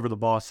do whatever the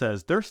boss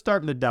says. They're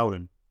starting to doubt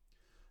him.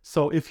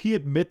 So if he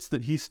admits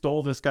that he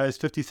stole this guy's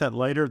 50-cent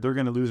lighter, they're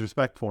going to lose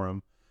respect for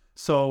him.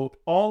 So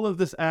all of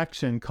this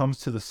action comes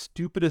to the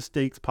stupidest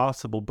stakes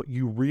possible, but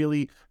you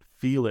really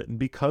feel it. And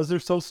because they're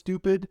so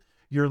stupid,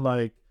 you're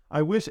like,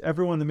 I wish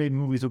everyone that made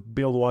movies would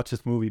be able to watch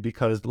this movie,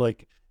 because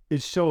like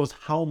it shows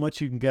how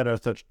much you can get out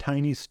of such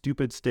tiny,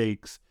 stupid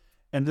stakes.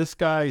 And this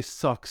guy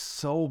sucks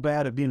so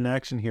bad at being an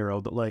action hero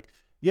that, like,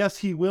 yes,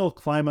 he will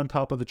climb on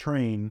top of the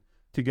train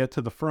to get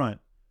to the front,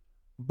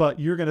 but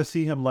you're going to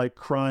see him like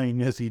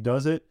crying as he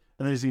does it.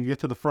 And then he's going to get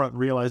to the front and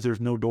realize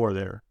there's no door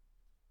there.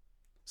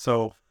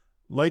 So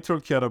Leitoro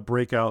Kira,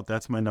 Breakout,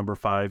 that's my number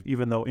 5,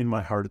 even though in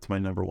my heart it's my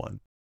number 1.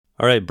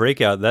 All right,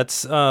 Breakout,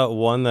 that's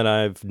one that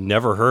I've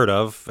never heard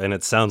of, and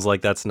it sounds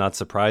like that's not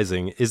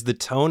surprising. Is the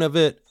tone of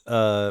it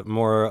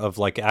more of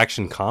like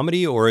action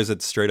comedy, or is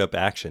it straight up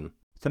action?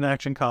 It's an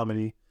action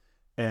comedy,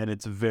 and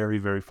it's very,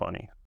 very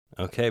funny.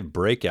 Okay,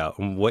 Breakout.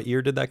 What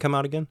year did that come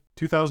out again?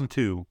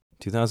 2002.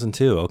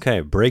 2002. Okay,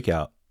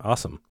 Breakout.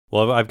 Awesome.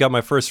 Well, I've got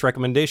my first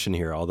recommendation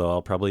here, although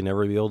I'll probably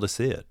never be able to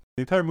see it.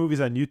 The entire movie's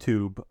on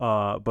YouTube,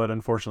 but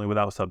unfortunately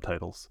without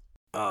subtitles.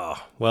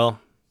 Oh, well,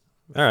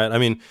 all right. I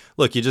mean,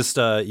 look, you just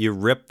you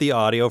rip the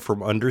audio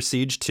from Under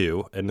Siege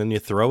 2, and then you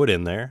throw it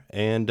in there,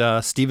 and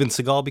Steven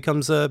Seagal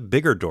becomes a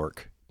bigger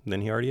dork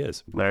than he already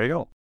is. There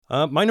you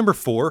go. My number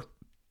 4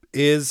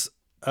 is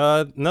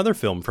another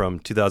film from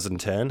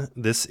 2010.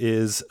 This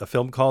is a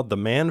film called The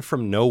Man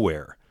from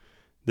Nowhere.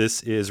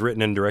 This is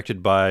written and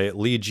directed by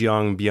Lee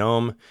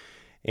Jeong-byum,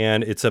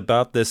 and it's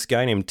about this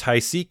guy named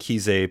Tae-sik.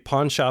 He's a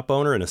pawn shop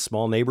owner in a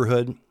small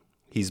neighborhood.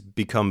 He's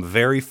become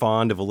very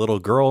fond of a little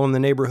girl in the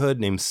neighborhood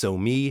named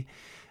So-mi,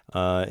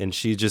 and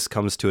she just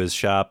comes to his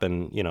shop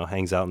and, you know,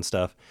 hangs out and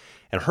stuff.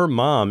 And her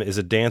mom is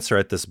a dancer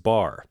at this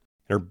bar.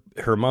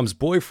 Her mom's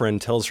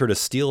boyfriend tells her to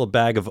steal a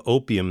bag of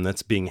opium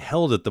that's being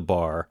held at the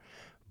bar,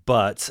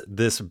 but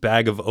this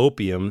bag of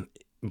opium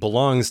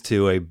belongs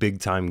to a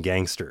big-time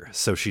gangster.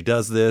 So she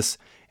does this,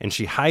 and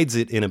she hides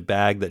it in a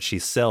bag that she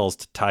sells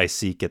to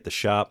Tae-sik at the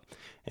shop.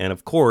 And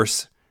of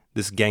course,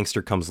 this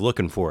gangster comes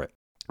looking for it.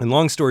 And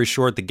long story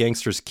short, the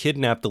gangsters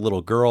kidnap the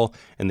little girl,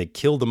 and they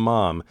kill the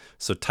mom,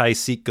 so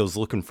Tae-sik goes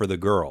looking for the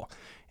girl.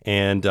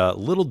 And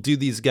little do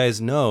these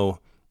guys know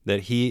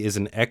that he is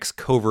an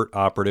ex-covert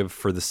operative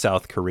for the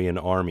South Korean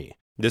army.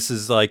 This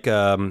is like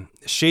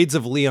shades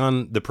of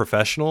Leon the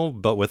Professional,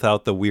 but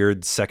without the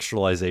weird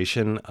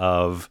sexualization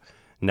of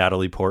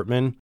Natalie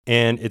Portman.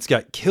 And it's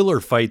got killer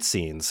fight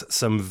scenes,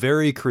 some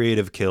very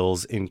creative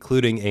kills,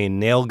 including a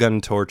nail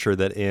gun torture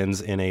that ends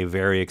in a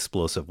very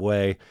explosive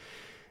way.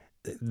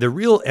 The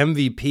real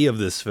MVP of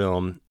this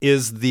film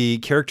is the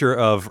character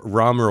of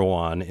Ram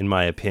Rawan, in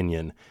my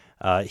opinion.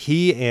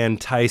 He and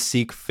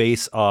Tae-sik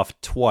face off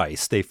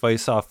twice. They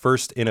face off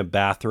first in a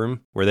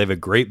bathroom, where they have a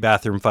great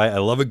bathroom fight. I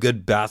love a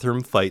good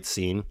bathroom fight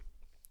scene.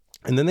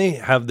 And then they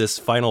have this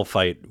final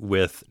fight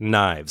with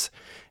knives.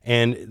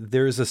 And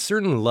there's a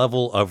certain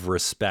level of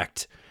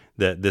respect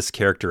that this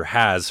character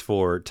has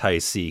for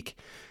Tae-sik.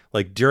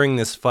 Like during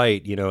this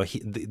fight, you know,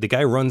 the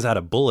guy runs out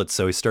of bullets,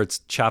 so he starts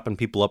chopping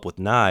people up with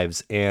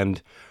knives.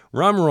 And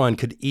Ramaran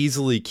could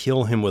easily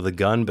kill him with a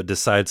gun, but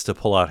decides to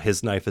pull out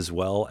his knife as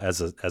well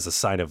as a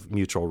sign of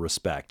mutual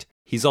respect.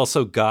 He's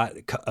also got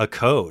a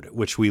code,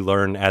 which we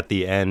learn at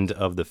the end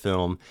of the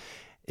film.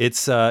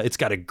 It's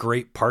got a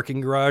great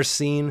parking garage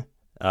scene.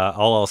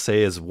 All I'll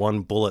say is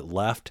one bullet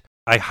left.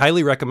 I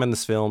highly recommend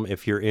this film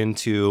if you're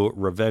into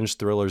revenge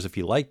thrillers. If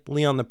you like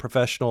Leon the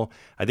Professional,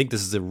 I think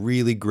this is a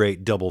really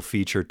great double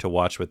feature to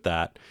watch with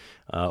that.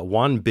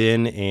 Won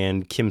Bin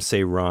and Kim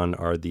Se-ron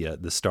are the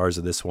stars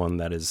of this one.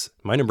 That is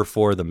my number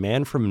 4, The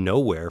Man from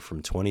Nowhere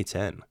from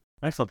 2010.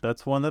 Excellent.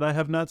 That's one that I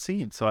have not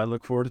seen, so I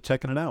look forward to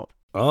checking it out.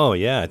 Oh,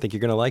 yeah. I think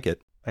you're going to like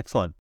it.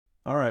 Excellent.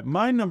 All right.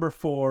 My number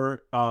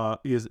 4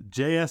 is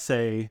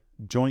JSA,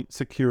 Joint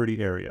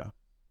Security Area,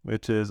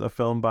 which is a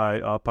film by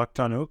Park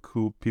Chan-wook,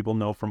 who people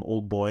know from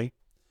Old Boy.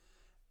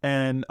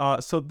 And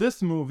so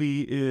this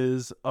movie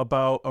is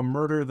about a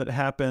murder that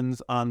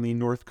happens on the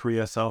North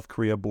Korea-South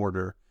Korea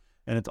border.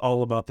 And it's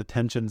all about the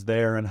tensions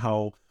there and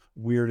how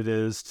weird it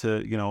is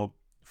to,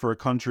 for a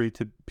country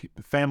to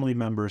family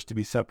members to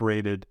be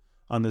separated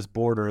on this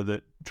border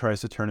that tries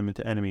to turn them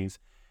into enemies.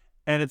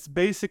 And it's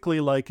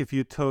basically like if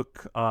you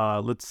took,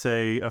 let's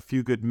say, A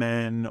Few Good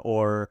Men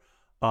or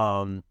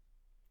The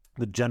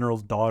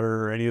General's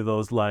Daughter or any of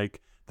those, like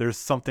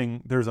there's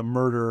a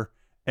murder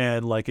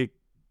and like it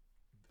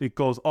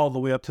goes all the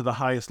way up to the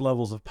highest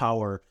levels of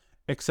power,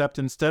 except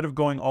instead of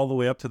going all the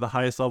way up to the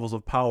highest levels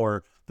of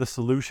power, the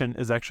solution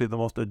is actually the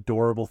most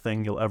adorable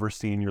thing you'll ever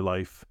see in your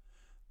life.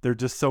 They're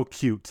just so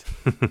cute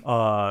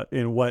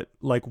in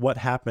what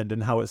happened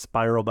and how it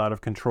spiraled out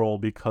of control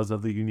because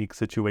of the unique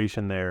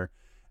situation there.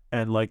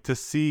 And like to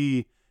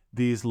see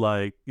these,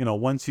 like,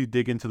 once you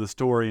dig into the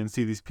story and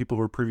see these people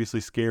who were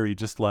previously scary,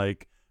 just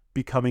like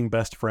becoming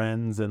best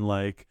friends and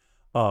like,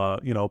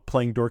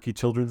 playing dorky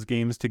children's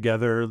games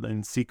together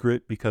in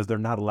secret because they're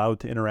not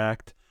allowed to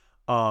interact.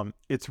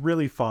 It's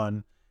really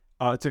fun.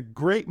 It's a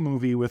great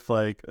movie with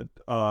like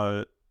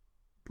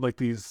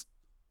these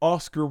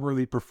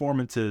Oscar-worthy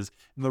performances.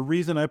 And the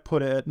reason I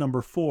put it at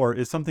number 4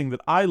 is something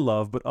that I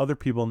love, but other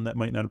people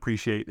might not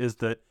appreciate, is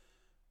that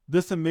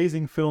this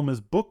amazing film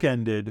is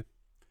bookended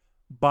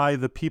by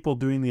the people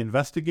doing the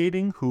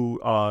investigating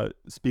who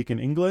speak in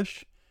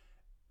English.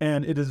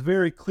 And it is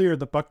very clear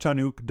that Park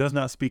Chan-wook does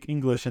not speak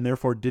English and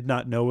therefore did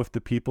not know if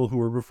the people who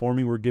were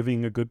performing were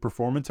giving a good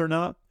performance or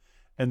not.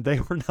 And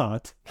they were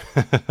not.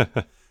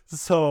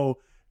 So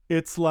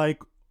it's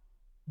like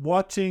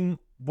watching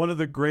one of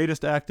the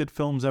greatest acted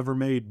films ever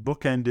made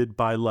bookended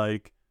by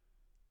like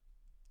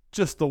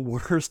just the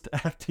worst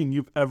acting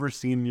you've ever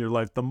seen in your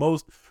life. The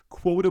most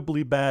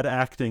quotably bad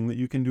acting that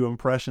you can do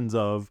impressions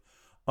of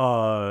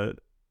how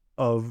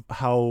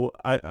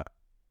I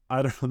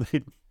don't know,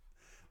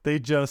 they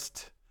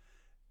just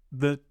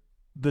the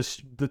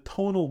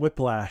tonal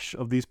whiplash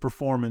of these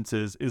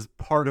performances is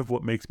part of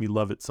what makes me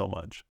love it so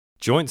much.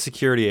 Joint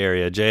Security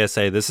Area,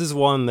 JSA. This is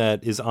one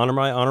that is on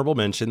my honorable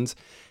mentions.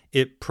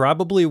 It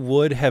probably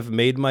would have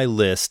made my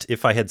list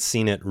if I had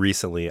seen it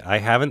recently. I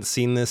haven't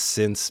seen this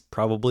since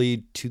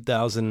probably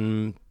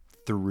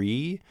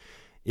 2003.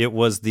 It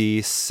was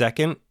the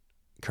second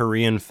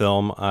Korean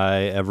film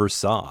I ever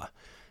saw.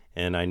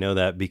 And I know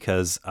that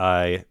because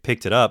I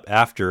picked it up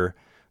after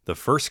the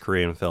first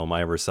Korean film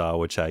I ever saw,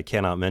 which I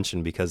cannot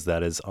mention because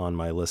that is on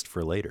my list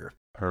for later.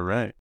 All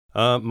right.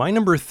 My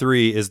number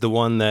 3 is the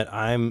one that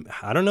I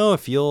don't know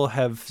if you'll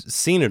have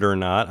seen it or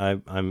not.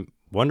 I'm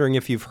wondering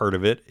if you've heard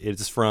of it.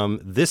 It's from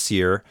this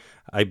year.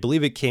 I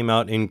believe it came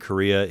out in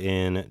Korea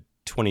in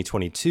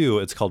 2022.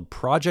 It's called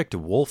Project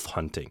Wolf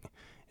Hunting.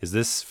 Is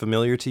this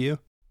familiar to you?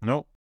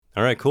 Nope.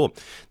 All right, cool.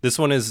 This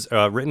one is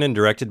written and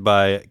directed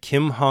by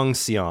Kim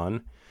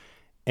Hong-seon,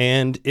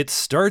 and it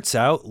starts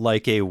out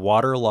like a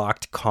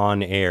waterlocked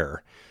Con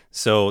Air.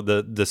 So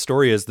the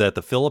story is that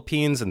the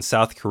Philippines and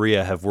South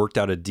Korea have worked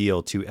out a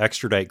deal to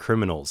extradite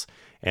criminals,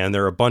 and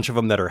there are a bunch of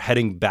them that are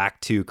heading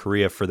back to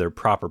Korea for their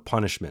proper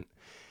punishment.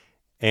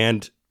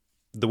 And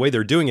the way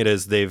they're doing it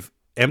is they've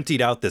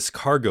emptied out this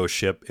cargo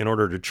ship in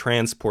order to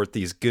transport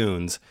these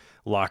goons,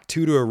 locked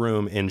 2 to a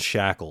room in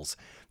shackles.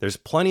 There's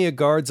plenty of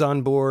guards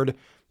on board.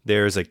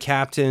 There's a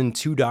captain,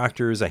 2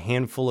 doctors, a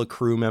handful of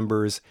crew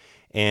members,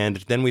 and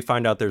then we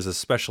find out there's a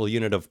special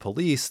unit of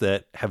police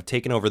that have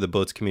taken over the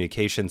boat's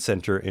communication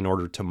center in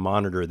order to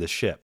monitor the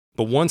ship.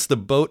 But once the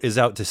boat is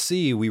out to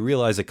sea, we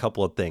realize a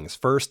couple of things.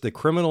 First, the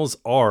criminals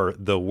are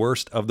the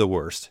worst of the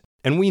worst.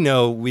 And we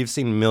know, we've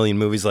seen a million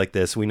movies like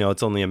this. We know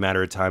it's only a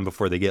matter of time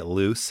before they get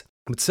loose.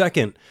 But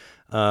second,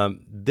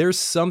 there's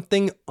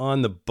something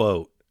on the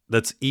boat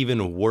that's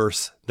even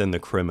worse than the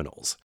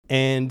criminals.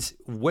 And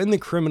when the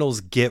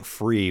criminals get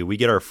free, we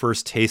get our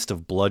first taste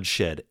of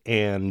bloodshed.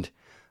 And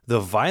the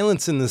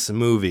violence in this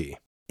movie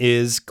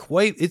is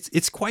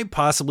it's quite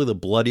possibly the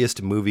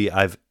bloodiest movie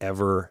I've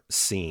ever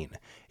seen.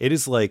 It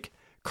is like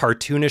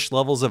cartoonish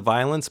levels of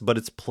violence, but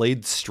it's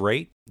played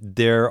straight.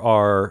 There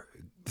are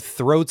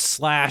throats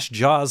slashed,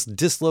 jaws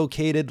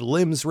dislocated,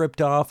 limbs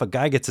ripped off. A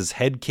guy gets his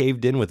head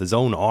caved in with his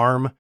own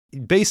arm.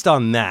 Based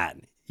on that,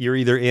 you're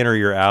either in or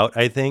you're out,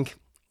 I think,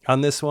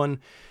 on this one.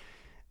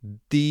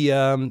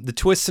 The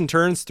twists and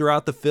turns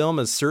throughout the film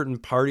as certain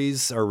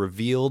parties are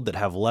revealed that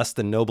have less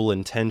than noble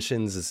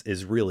intentions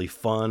is really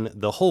fun.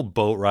 The whole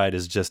boat ride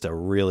is just a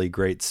really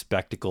great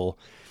spectacle.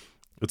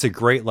 It's a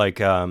great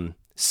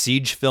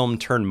siege film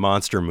turned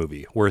monster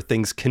movie where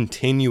things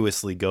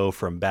continuously go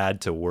from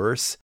bad to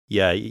worse.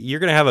 Yeah,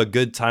 you're going to have a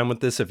good time with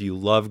this if you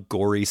love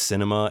gory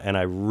cinema, and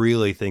I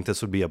really think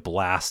this would be a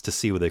blast to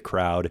see with a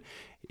crowd.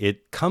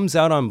 It comes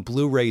out on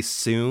Blu-ray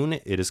soon.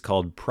 It is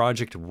called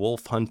Project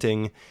Wolf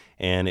Hunting,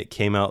 and it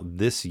came out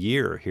this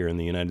year here in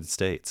the United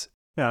States.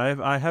 Yeah,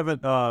 I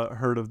haven't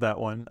heard of that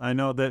one. I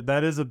know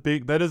that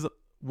is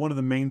one of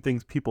the main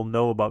things people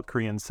know about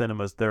Korean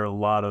cinemas. There are a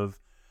lot of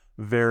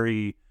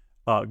very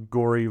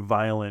gory,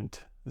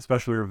 violent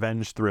especially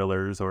revenge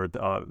thrillers or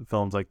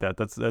films like that.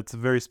 That's a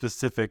very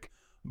specific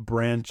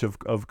branch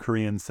of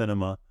Korean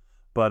cinema.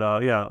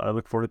 But yeah, I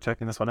look forward to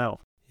checking this one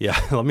out. Yeah,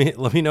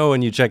 let me know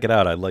when you check it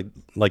out. I'd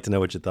like to know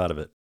what you thought of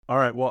it. All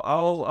right, well,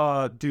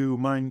 I'll do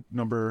my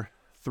number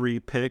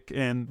 3 pick,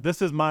 and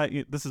this is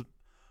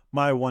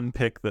my one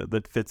pick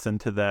that fits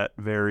into that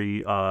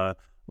very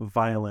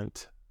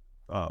violent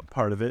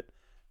part of it,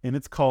 and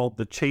it's called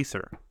The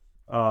Chaser.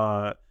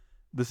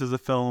 This is a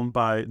film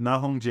by Na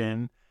Hong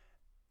Jin,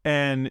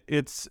 and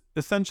it's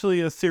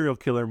essentially a serial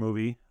killer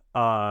movie.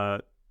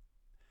 But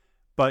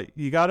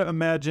you got to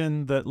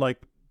imagine that,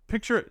 like,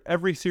 picture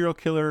every serial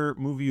killer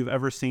movie you've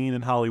ever seen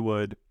in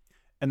Hollywood,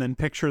 and then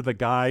picture the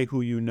guy who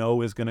you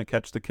know is going to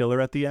catch the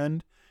killer at the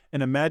end,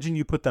 and imagine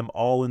you put them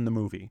all in the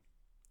movie.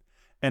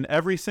 And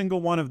every single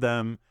one of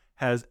them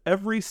has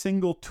every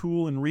single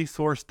tool and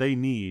resource they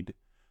need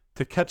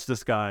to catch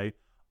this guy,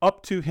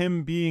 up to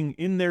him being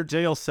in their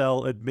jail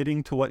cell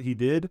admitting to what he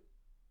did,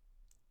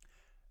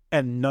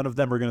 and none of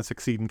them are going to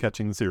succeed in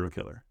catching the serial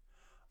killer.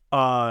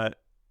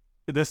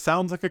 This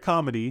sounds like a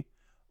comedy,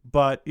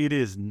 but it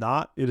is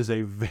not. It is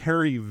a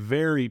very,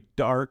 very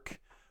dark,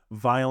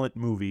 violent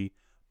movie.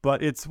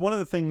 But it's one of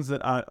the things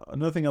that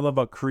another thing I love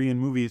about Korean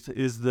movies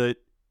is that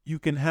you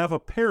can have a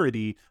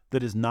parody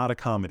that is not a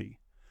comedy.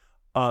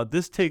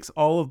 This takes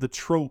all of the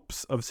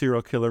tropes of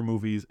serial killer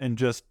movies and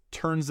just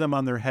turns them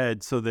on their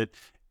head so that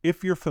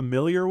if you're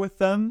familiar with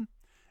them,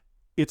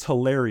 it's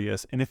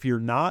hilarious. And if you're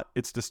not,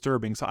 it's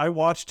disturbing. So I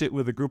watched it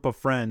with a group of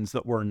friends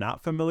that were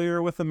not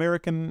familiar with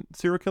American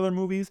serial killer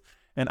movies,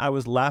 and I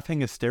was laughing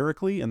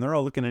hysterically, and they're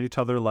all looking at each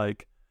other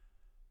like,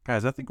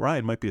 guys, I think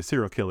Ryan might be a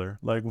serial killer.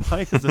 Like,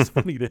 why is this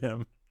funny to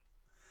him?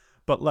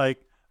 But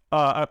like,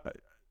 I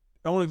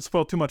don't want to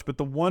spoil too much, but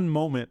the one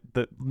moment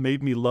that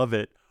made me love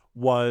it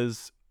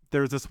was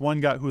there's this one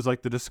guy who's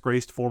like the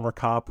disgraced former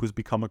cop who's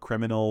become a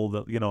criminal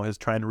that, you know, is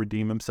trying to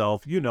redeem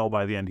himself. You know,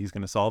 by the end, he's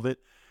going to solve it,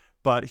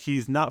 but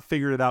he's not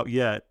figured it out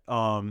yet.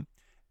 And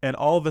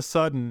all of a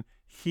sudden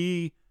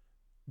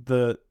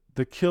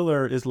the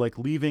killer is like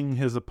leaving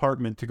his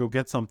apartment to go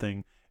get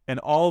something. And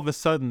all of a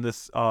sudden,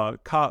 this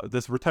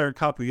retired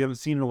cop who you haven't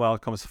seen in a while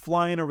comes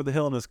flying over the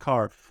hill in his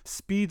car,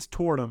 speeds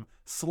toward him,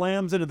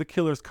 slams into the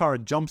killer's car,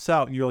 and jumps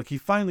out. And you're like, he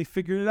finally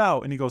figured it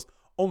out. And he goes,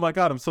 "Oh my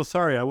God, I'm so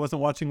sorry. I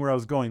wasn't watching where I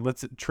was going.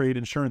 Let's trade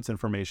insurance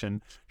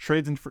information."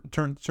 Trades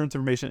insurance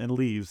information and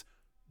leaves.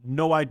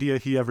 No idea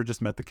he ever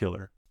just met the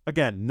killer.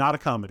 Again, not a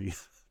comedy.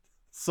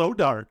 So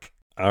dark.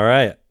 All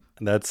right,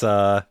 that's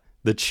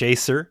The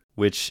Chaser,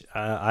 which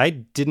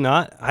I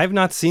have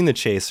not seen The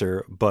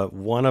Chaser, but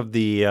one of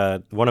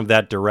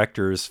that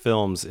director's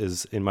films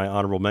is in my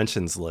honorable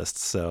mentions list.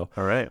 So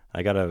all right,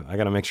 I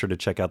gotta make sure to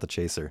check out The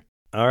Chaser.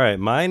 All right,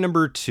 my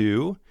number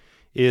 2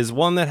 is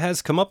one that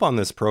has come up on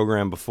this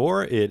program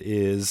before. It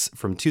is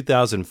from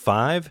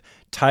 2005,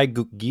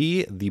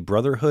 Taegukgi, The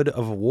Brotherhood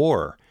of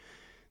War.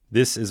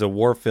 This is a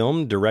war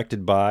film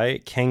directed by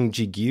Kang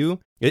Ji-gyu.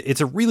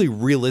 It's a really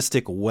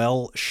realistic,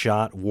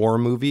 well-shot war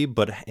movie,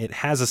 but it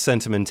has a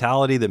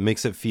sentimentality that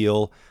makes it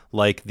feel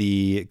like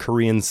the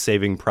Korean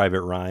Saving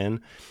Private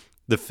Ryan.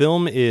 The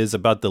film is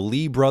about the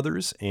Lee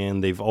brothers,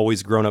 and they've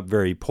always grown up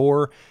very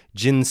poor.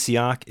 Jin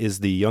Seok is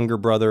the younger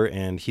brother,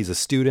 and he's a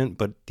student,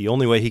 but the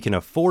only way he can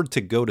afford to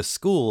go to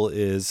school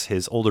is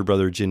his older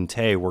brother Jin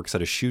Tae works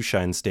at a shoe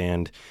shine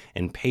stand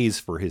and pays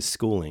for his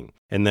schooling.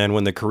 And then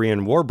when the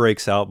Korean War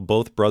breaks out,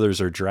 both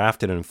brothers are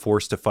drafted and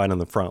forced to fight on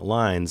the front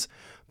lines.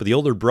 But the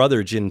older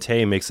brother, Jin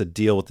Tae, makes a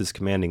deal with his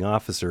commanding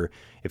officer.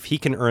 If he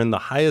can earn the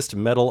highest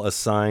medal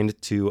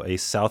assigned to a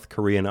South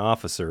Korean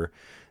officer,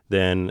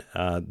 then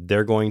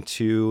they're going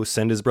to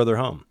send his brother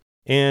home.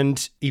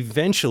 And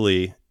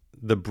eventually,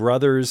 the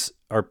brothers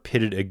are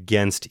pitted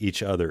against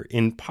each other,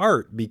 in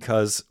part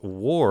because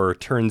war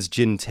turns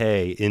Jin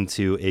Tae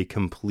into a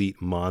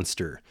complete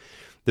monster.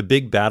 The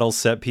big battle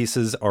set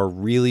pieces are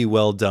really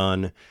well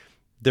done.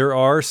 There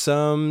are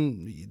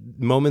some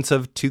moments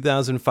of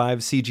 2005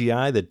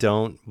 CGI that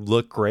don't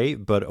look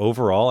great, but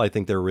overall, I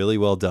think they're really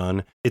well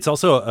done. It's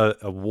also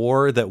a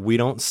war that we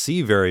don't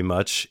see very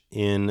much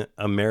in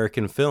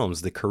American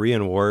films. The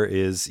Korean War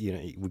is,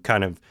 we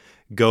kind of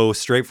go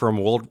straight from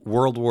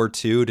World War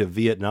II to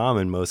Vietnam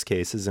in most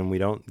cases, and we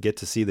don't get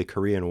to see the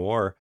Korean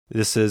War.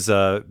 This is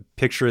a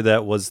picture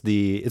that was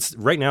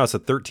right now it's the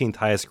 13th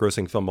highest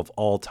grossing film of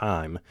all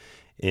time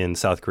in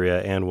South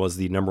Korea and was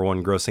the number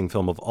 1 grossing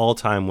film of all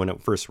time when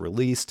it first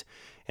released,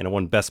 and it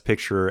won Best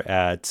Picture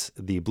at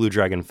the Blue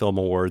Dragon Film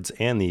Awards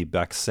and the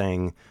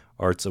Baeksang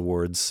Arts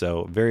Awards,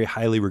 so very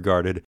highly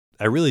regarded.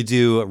 I really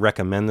do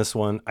recommend this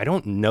one. I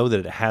don't know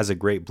that it has a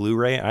great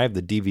Blu-ray. I have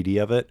the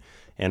DVD of it,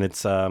 and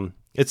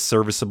it's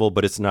serviceable,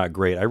 but it's not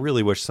great. I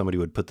really wish somebody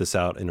would put this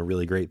out in a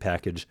really great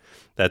package.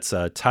 That's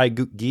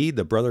Taegukgi,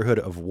 The Brotherhood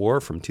of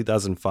War from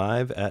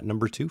 2005 at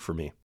number 2 for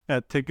me.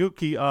 At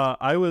Taegukgi,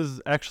 I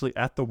was actually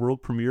at the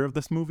world premiere of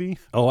this movie.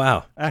 Oh,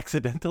 wow.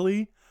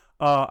 Accidentally.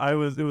 I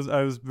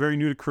was very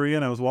new to Korea,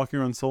 and I was walking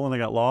around Seoul, and I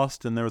got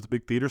lost, and there was a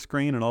big theater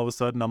screen, and all of a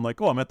sudden I'm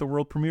like, oh, I'm at the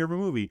world premiere of a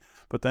movie.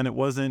 But then it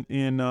wasn't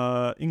in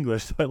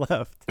English, so I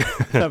left.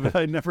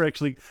 I never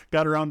actually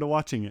got around to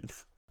watching it.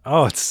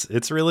 Oh,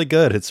 it's really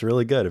good. It's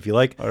really good. If you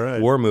like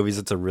war movies,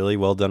 it's a really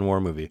well done war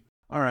movie.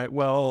 All right.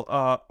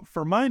 Well,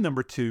 for my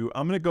number 2,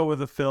 I'm gonna go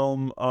with a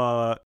film.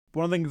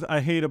 One of the things I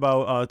hate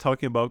about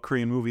talking about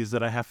Korean movies is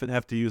that I have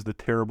to use the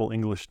terrible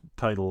English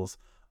titles.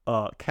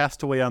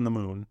 Castaway on the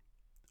Moon.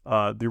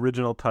 The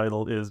original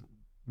title is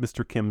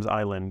Mr. Kim's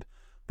Island,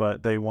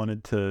 but they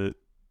wanted to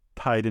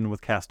tie it in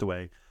with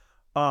Castaway.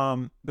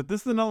 But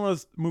this is another one of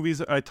those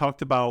movies I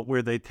talked about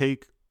where they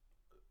take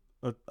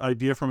an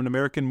idea from an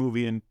American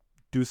movie and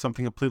do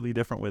something completely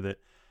different with it.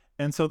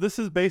 And so this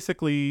is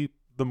basically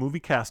the movie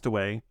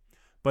Castaway,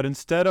 but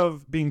instead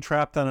of being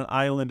trapped on an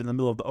island in the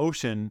middle of the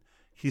ocean,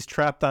 he's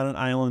trapped on an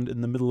island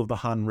in the middle of the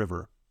Han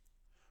River,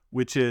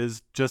 which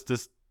is just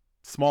this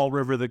small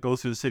river that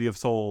goes through the city of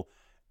Seoul.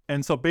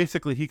 And so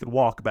basically he could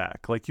walk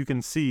back. Like you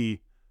can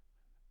see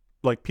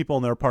like people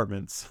in their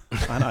apartments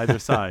on either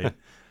side.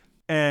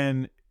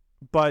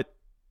 But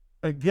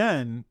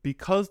again,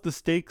 because the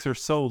stakes are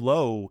so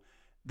low,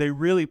 they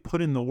really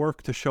put in the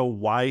work to show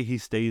why he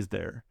stays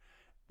there.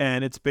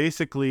 And it's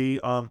basically,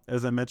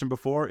 as I mentioned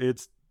before,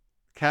 it's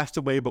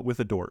Castaway, but with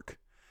a dork.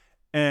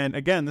 And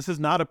again, this is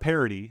not a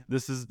parody.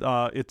 This is,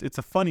 it's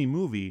a funny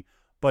movie,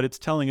 but it's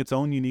telling its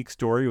own unique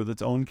story with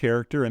its own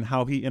character and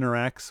how he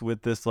interacts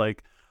with this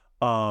like,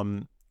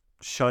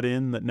 shut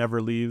in that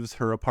never leaves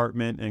her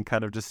apartment and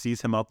kind of just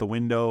sees him out the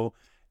window,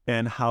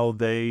 and how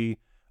they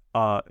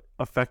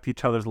affect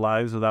each other's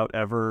lives without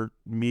ever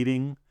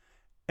meeting.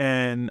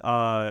 And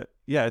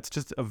yeah, it's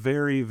just a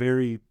very,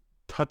 very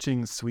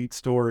touching, sweet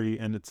story,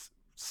 and it's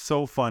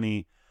so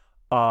funny.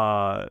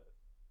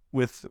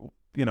 With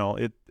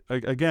it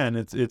again,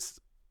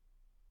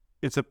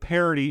 it's a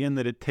parody in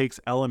that it takes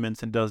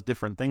elements and does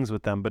different things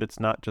with them, but it's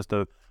not just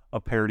a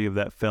parody of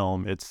that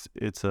film. It's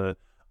a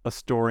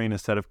story and a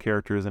set of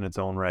characters in its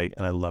own right,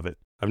 and I love it.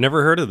 I've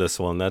never heard of this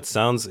one. That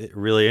sounds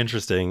really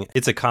interesting.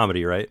 It's a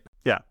comedy, right?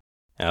 Yeah.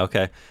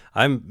 Okay.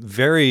 I'm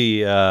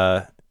very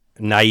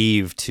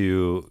naive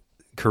to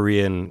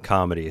Korean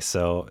comedy,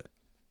 so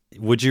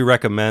would you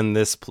recommend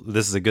this?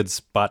 This is a good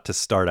spot to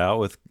start out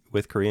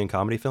with Korean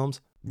comedy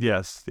films?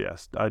 Yes.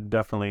 I'd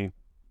definitely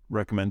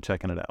recommend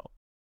checking it out.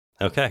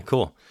 Okay,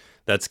 cool.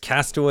 That's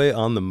Castaway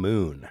on the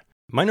Moon.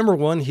 My number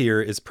 1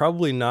 here is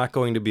probably not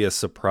going to be a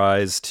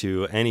surprise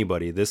to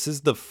anybody. This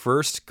is the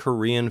first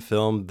Korean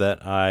film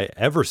that I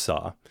ever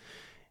saw,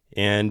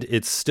 and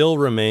it still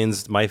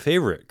remains my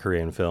favorite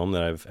Korean film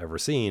that I've ever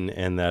seen,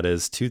 and that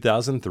is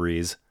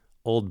 2003's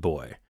Old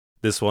Boy.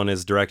 This one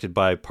is directed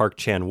by Park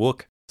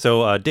Chan-wook.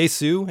 So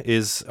Dae-soo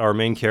is our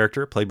main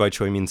character, played by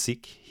Choi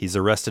Min-sik. He's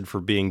arrested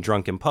for being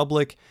drunk in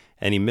public,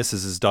 and he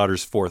misses his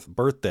daughter's 4th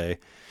birthday.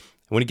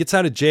 When he gets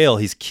out of jail,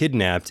 he's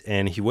kidnapped,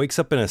 and he wakes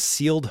up in a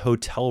sealed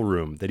hotel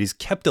room that he's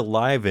kept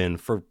alive in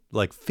for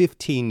like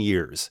 15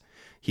 years.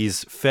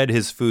 He's fed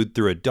his food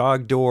through a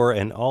dog door,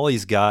 and all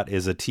he's got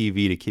is a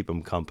TV to keep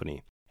him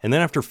company. And then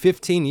after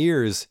 15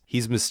 years,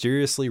 he's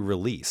mysteriously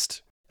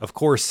released. Of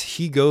course,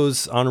 he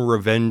goes on a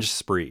revenge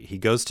spree. He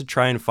goes to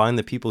try and find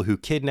the people who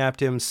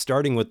kidnapped him,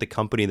 starting with the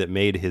company that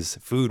made his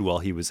food while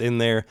he was in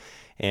there.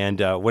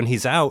 And when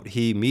he's out,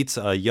 he meets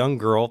a young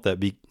girl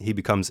that he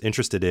becomes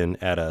interested in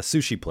at a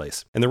sushi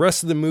place. And the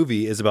rest of the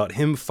movie is about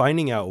him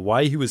finding out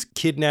why he was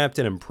kidnapped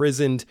and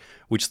imprisoned,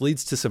 which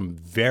leads to some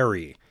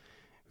very,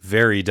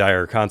 very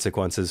dire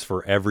consequences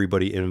for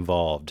everybody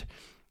involved.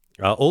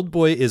 Old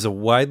Boy is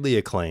widely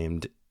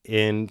acclaimed,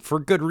 and for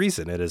good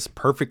reason. It is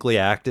perfectly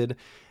acted.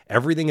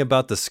 Everything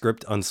about the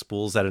script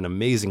unspools at an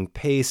amazing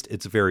pace.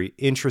 It's very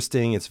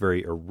interesting. It's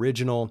very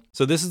original.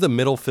 So this is the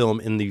middle film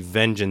in the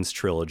Vengeance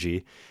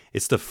trilogy.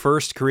 It's the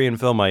first Korean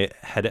film I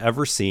had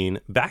ever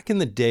seen back in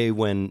the day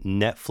when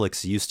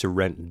Netflix used to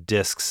rent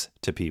discs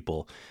to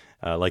people.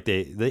 I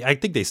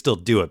think they still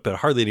do it, but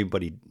hardly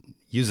anybody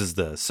uses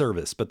the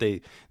service. But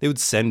they would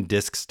send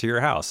discs to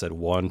your house at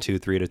 1, 2,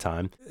 3 at a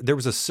time. There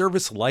was a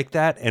service like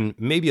that, and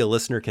maybe a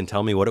listener can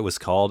tell me what it was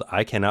called.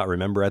 I cannot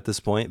remember at this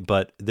point,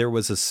 but there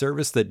was a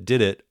service that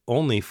did it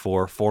only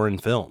for foreign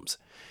films.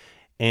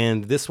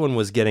 And this one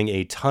was getting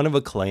a ton of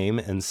acclaim,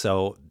 and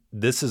so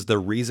this is the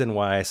reason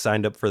why I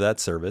signed up for that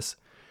service.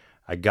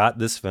 I got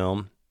this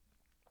film,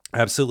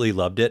 absolutely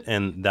loved it,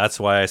 and that's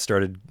why I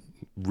started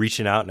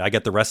reaching out, and I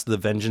got the rest of the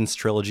Vengeance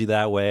trilogy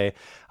that way.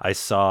 I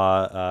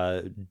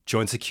saw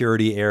Joint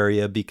Security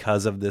Area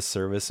because of this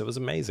service. It was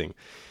amazing.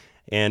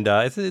 And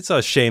it's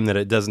a shame that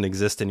it doesn't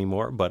exist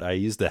anymore, but I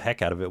used the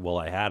heck out of it while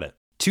I had it.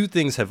 2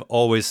 things have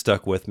always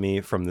stuck with me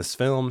from this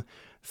film.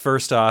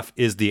 First off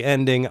is the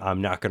ending.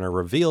 I'm not going to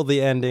reveal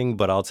the ending,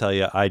 but I'll tell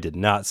you, I did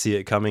not see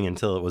it coming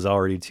until it was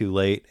already too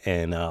late,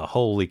 and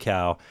holy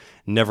cow,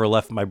 never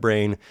left my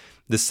brain.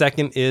 The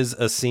second is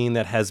a scene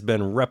that has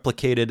been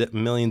replicated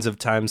millions of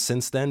times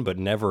since then, but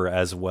never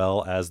as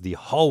well as the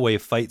hallway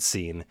fight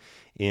scene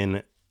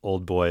in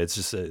Old Boy. It's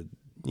just a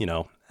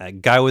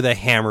guy with a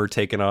hammer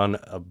taking on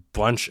a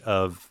bunch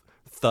of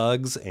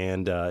thugs,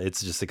 and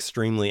it's just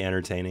extremely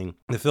entertaining.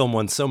 The film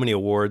won so many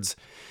awards,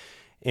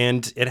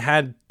 and it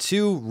had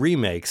 2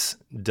 remakes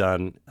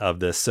done of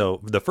this.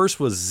 So the first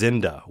was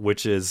Zinda,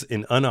 which is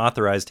an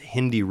unauthorized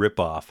Hindi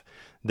ripoff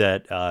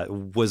that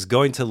was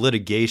going to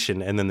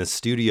litigation, and then the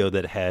studio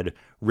that had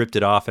ripped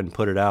it off and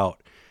put it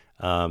out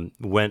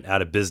went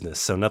out of business.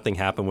 So nothing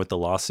happened with the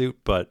lawsuit,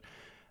 but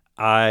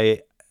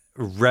I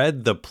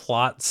read the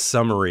plot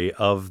summary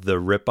of the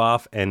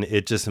ripoff, and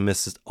it just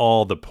misses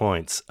all the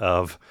points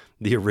of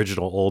the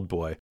original Old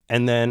Boy.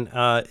 And then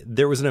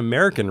there was an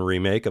American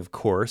remake, of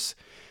course.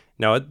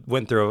 Now, it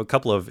went through a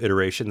couple of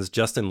iterations.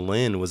 Justin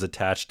Lin was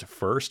attached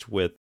first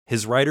with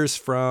his writers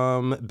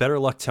from Better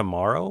Luck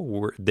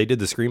Tomorrow. They did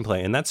the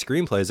screenplay, and that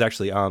screenplay is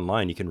actually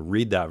online. You can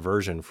read that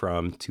version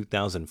from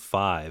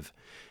 2005.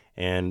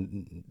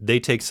 And they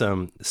take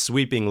some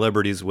sweeping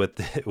liberties with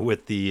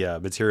the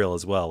material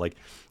as well, like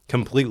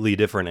completely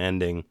different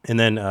ending. And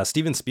then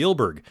Steven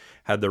Spielberg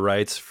had the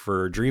rights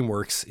for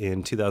DreamWorks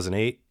in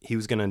 2008. He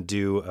was going to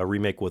do a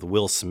remake with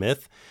Will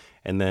Smith,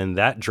 and then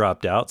that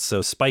dropped out.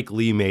 So Spike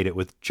Lee made it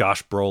with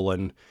Josh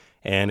Brolin,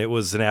 and it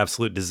was an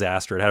absolute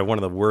disaster. It had one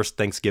of the worst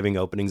Thanksgiving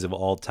openings of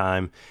all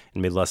time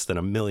and made less than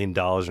 $1 million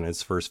in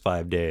its first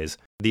 5 days.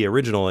 The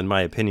original, in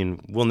my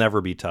opinion, will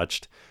never be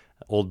touched.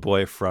 Old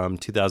Boy from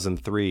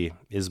 2003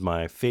 is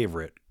my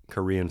favorite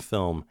Korean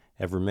film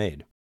ever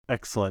made.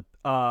 Excellent.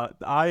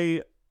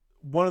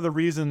 One of the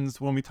reasons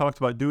when we talked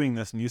about doing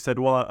this, and you said,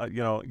 well,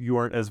 you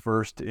aren't as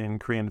versed in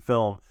Korean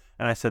film,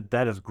 and I said,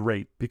 that is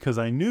great, because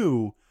I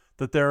knew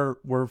that there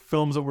were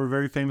films that were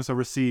very famous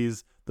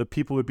overseas that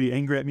people would be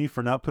angry at me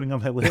for not putting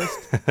on my list.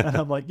 And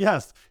I'm like,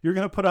 yes, you're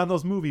going to put on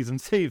those movies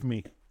and save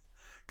me.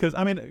 Because,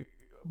 I mean,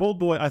 Old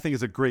Boy, I think,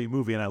 is a great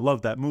movie, and I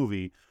love that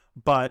movie,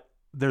 but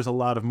there's a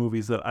lot of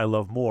movies that I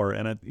love more.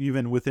 And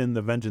even within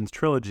the Vengeance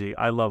trilogy,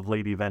 I love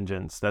Lady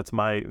Vengeance. That's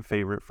my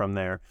favorite from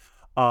there.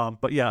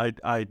 But yeah,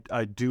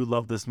 I do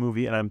love this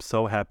movie, and I'm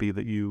so happy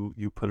that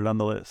you put it on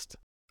the list.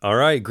 All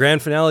right,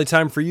 grand finale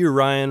time for you,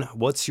 Ryan.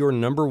 What's your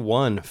number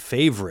 1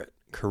 favorite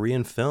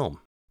Korean film?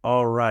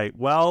 All right.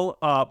 Well,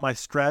 my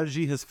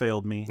strategy has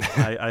failed me.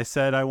 I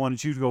said I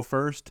wanted you to go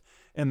first,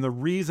 and the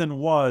reason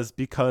was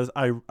because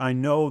I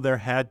know there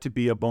had to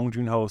be a Bong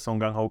Joon-ho, Song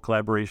Kang-ho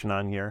collaboration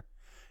on here,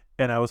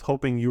 and I was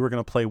hoping you were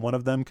going to play one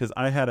of them because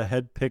I had a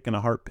head pick and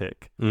a heart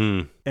pick,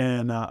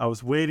 and I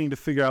was waiting to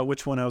figure out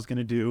which one I was going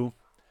to do.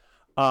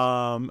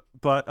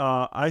 But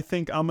I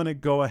think I'm going to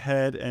go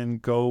ahead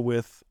and go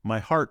with my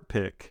heart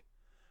pick,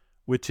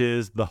 which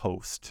is The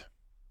Host.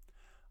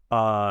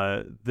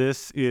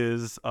 This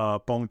is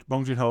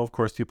Bong Joon-ho. Of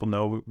course, people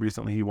know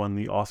recently he won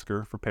the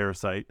Oscar for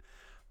Parasite,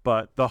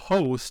 but The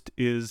Host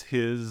is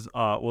his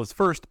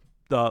first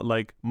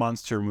like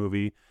monster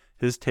movie,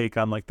 his take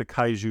on like the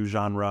kaiju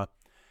genre.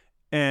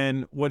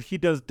 And what he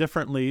does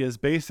differently is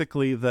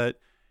basically that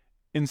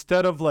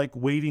instead of like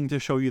waiting to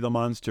show you the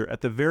monster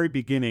at the very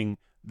beginning,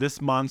 this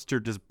monster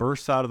just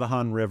bursts out of the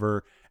Han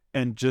River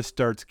and just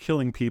starts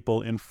killing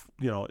people in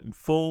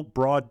full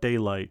broad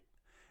daylight,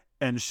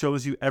 and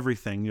shows you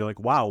everything. You're like,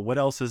 wow, what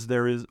else is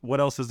there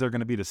going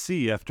to be to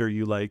see after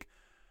you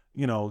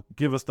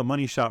give us the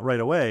money shot right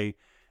away?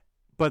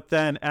 But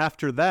then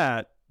after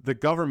that, the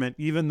government,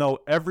 even though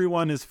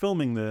everyone is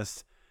filming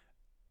this,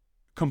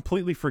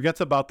 completely forgets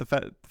about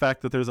the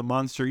fact that there's a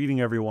monster eating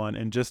everyone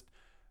and just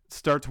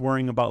starts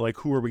worrying about like,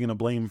 who are we going to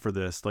blame for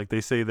this? Like they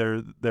say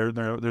there's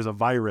a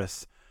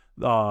virus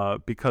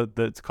because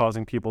that's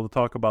causing people to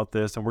talk about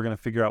this, and we're going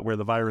to figure out where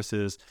the virus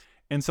is.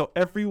 And so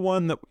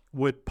everyone that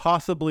would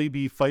possibly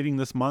be fighting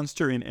this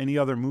monster in any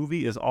other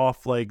movie is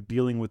off like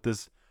dealing with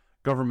this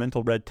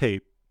governmental red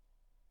tape.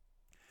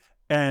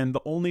 And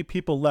the only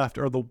people left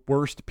are the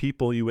worst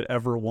people you would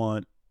ever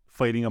want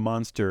fighting a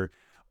monster,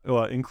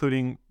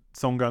 including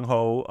Song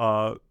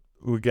Kang-ho,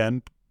 who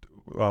again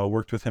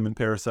worked with him in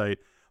Parasite,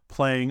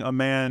 playing a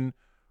man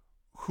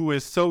who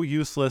is so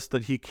useless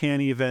that he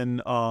can't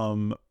even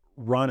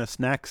run a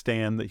snack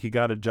stand that he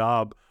got a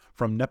job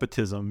from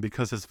nepotism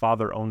because his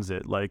father owns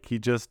it. Like he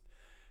just,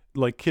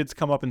 like kids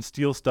come up and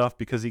steal stuff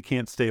because he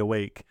can't stay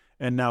awake.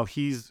 And now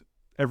he's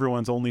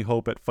everyone's only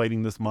hope at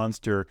fighting this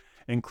monster,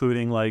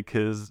 including like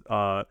his,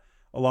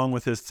 along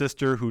with his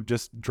sister who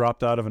just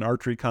dropped out of an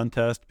archery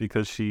contest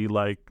because she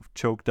like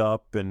choked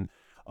up, and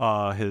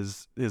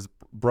his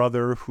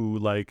brother who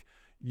like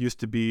used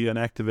to be an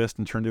activist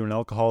and turned into an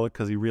alcoholic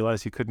because he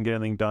realized he couldn't get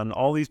anything done.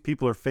 All these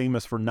people are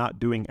famous for not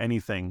doing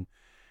anything.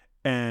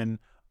 And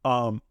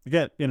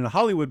again, in a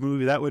Hollywood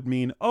movie, that would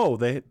mean, oh,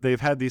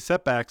 they've had these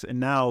setbacks and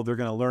now they're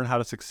going to learn how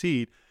to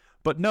succeed.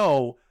 But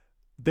no,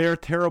 they're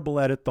terrible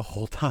at it the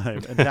whole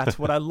time. And that's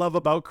what I love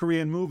about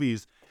Korean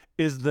movies,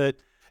 is that,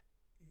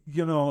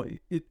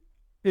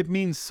 it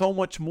means so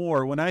much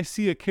more. When I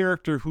see a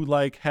character who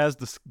like has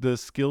the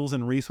skills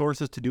and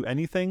resources to do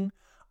anything,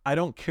 I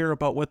don't care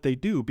about what they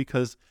do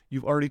because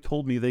you've already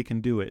told me they can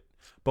do it.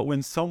 But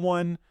when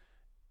someone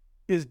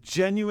is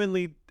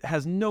genuinely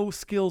has no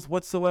skills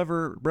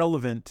whatsoever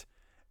relevant,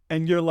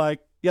 and you're like,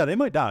 yeah, they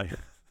might die.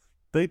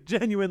 They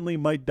genuinely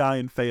might die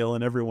and fail,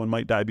 and everyone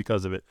might die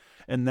because of it.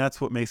 And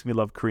that's what makes me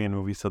love Korean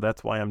movies, so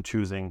that's why I'm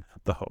choosing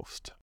The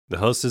Host. The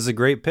Host is a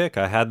great pick.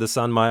 I had this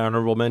on my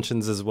honorable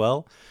mentions as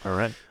well. All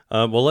right.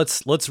 Well,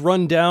 let's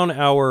run down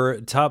our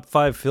top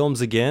 5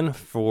 films again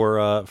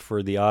for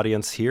the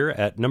audience here.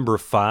 At number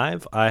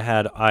 5, I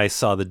had I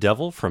Saw the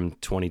Devil from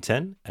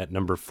 2010. At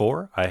number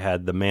 4, I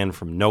had The Man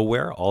from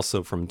Nowhere,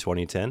 also from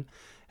 2010.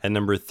 At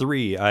number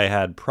 3, I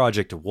had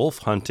Project Wolf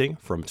Hunting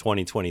from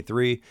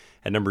 2023.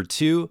 At number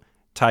 2,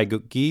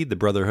 Taegukgi, The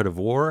Brotherhood of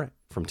War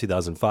from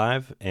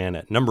 2005. And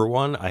at number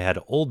 1, I had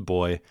Old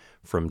Boy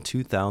from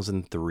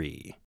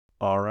 2003.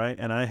 All right.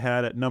 And I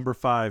had at number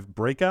 5,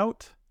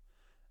 Breakout.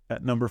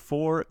 At number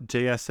 4,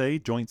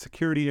 JSA, Joint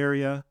Security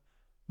Area.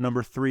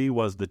 Number 3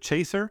 was The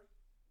Chaser.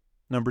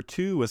 Number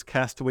 2 was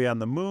Castaway on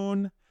the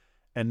Moon.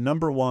 And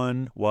number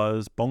 1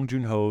 was Bong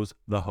Joon-ho's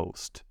The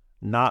Host.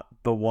 Not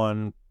the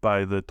one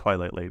by the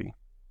Twilight Lady.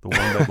 The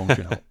one by Bong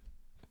Joon-ho.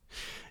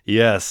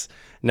 Yes.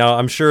 Now,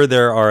 I'm sure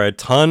there are a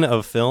ton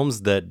of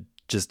films that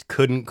just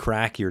couldn't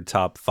crack your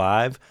top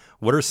 5.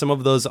 What are some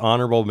of those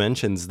honorable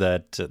mentions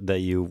that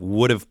you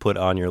would have put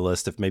on your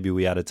list if maybe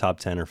we had a top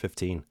 10 or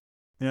 15?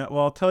 Yeah,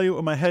 well, I'll tell you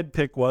what my head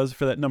pick was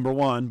for that number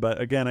 1,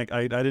 but again,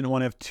 I didn't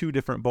want to have 2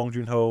 different Bong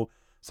Joon-ho,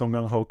 Song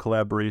Kang-ho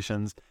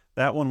collaborations.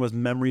 That one was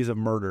Memories of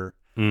Murder,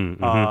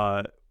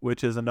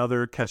 which is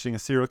another catching a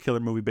serial killer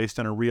movie based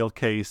on a real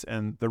case,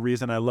 and the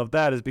reason I love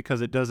that is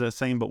because it does the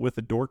same but with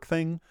the dork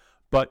thing,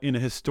 but in a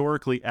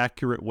historically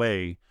accurate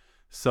way.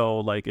 So,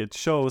 like, it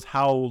shows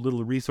how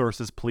little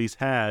resources police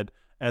had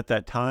at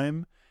that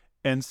time.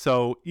 And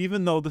so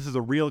even though this is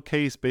a real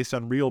case based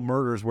on real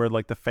murders where,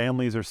 like, the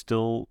families are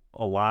still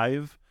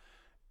alive,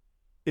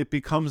 it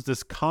becomes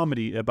this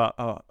comedy about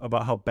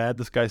how bad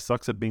this guy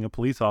sucks at being a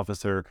police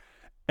officer,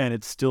 and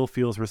it still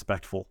feels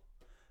respectful.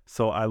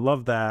 So I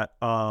love that.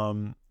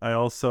 I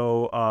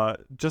also,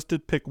 just to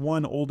pick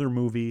one older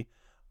movie,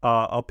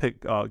 I'll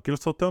pick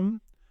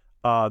Gilsotum.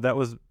 That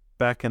was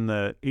back in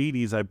the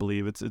 80s, I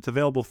believe. It's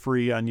available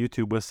free on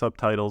YouTube with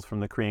subtitles from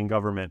the Korean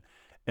government.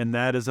 And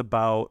that is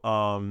about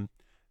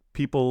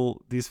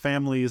people, these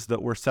families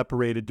that were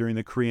separated during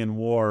the Korean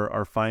War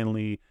are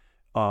finally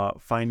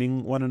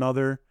finding one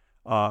another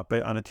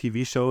on a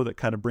TV show that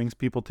kind of brings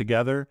people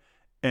together.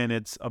 And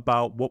it's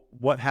about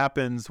what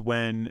happens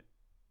when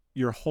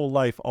your whole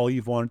life, all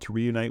you've wanted to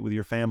reunite with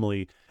your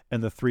family,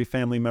 and the 3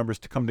 family members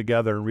to come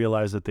together and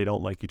realize that they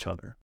don't like each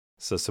other.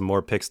 So some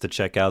more picks to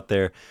check out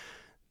there.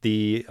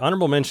 The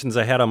honorable mentions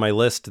I had on my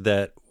list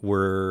that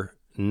were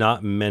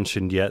not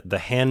mentioned yet, The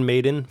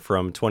Handmaiden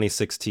from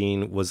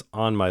 2016 was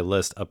on my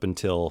list up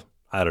until,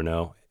 I don't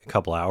know, a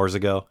couple hours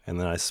ago, and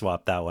then I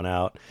swapped that one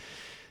out.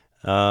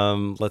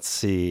 Let's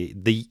see.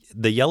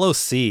 The Yellow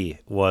Sea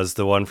was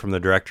the one from the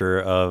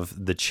director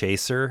of The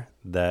Chaser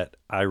that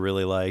I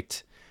really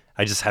liked.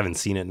 I just haven't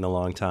seen it in a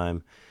long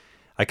time.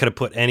 I could have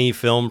put any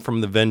film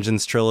from the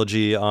Vengeance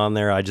trilogy on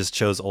there. I just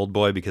chose Old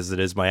Boy because it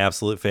is my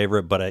absolute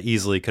favorite, but I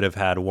easily could have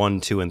had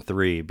 1, 2, and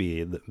 3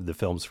 be the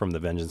films from the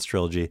Vengeance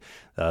trilogy.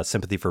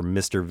 Sympathy for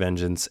Mr.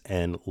 Vengeance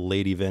and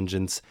Lady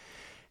Vengeance.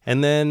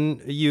 And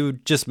then you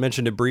just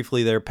mentioned it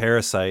briefly there.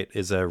 Parasite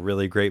is a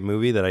really great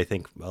movie that I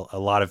think a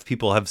lot of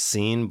people have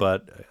seen,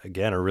 but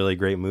again, a really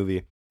great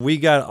movie. We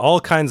got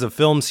all kinds of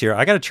films here.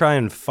 I got to try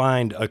and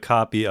find a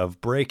copy of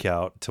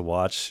Breakout to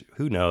watch.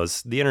 Who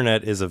knows? The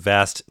internet is a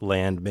vast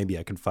land. Maybe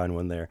I can find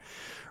one there.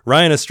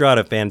 Ryan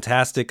Estrada,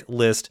 fantastic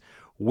list.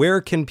 Where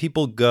can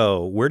people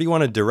go? Where do you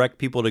want to direct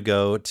people to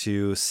go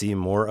to see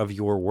more of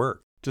your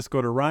work? Just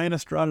go to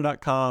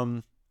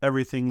ryanestrada.com.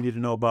 Everything you need to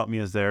know about me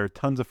is there.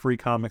 Tons of free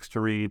comics to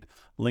read.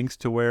 Links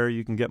to where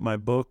you can get my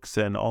books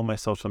and all my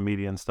social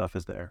media and stuff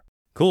is there.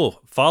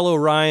 Cool. Follow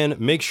Ryan.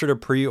 Make sure to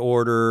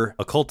pre-order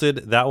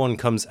Occulted. That one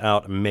comes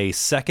out May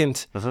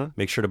 2nd.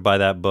 Make sure to buy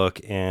that book.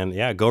 And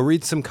yeah, go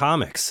read some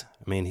comics.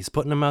 I mean, he's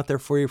putting them out there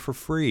for you for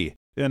free.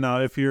 Yeah, now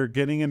if you're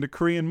getting into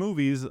Korean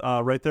movies,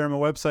 right there on my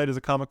website is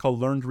a comic called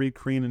Learn to Read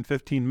Korean in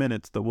 15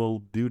 Minutes that will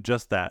do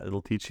just that.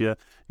 It'll teach you.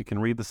 You can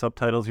read the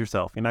subtitles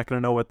yourself. You're not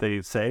going to know what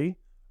they say,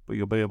 but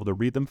you'll be able to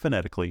read them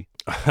phonetically.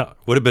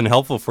 Would have been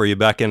helpful for you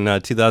back in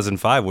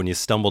 2005 when you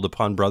stumbled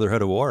upon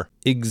Brotherhood of War.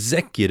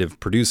 Executive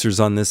producers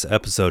on this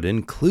episode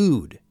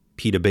include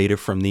Peta Beta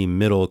from the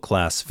Middle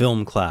Class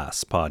Film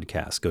Class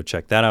podcast. Go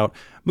check that out.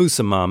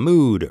 Musa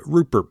Mahmood,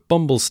 Rupert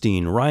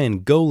Bumblestein,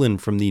 Ryan Golan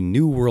from the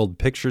New World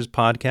Pictures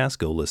podcast.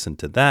 Go listen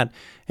to that.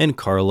 And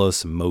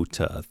Carlos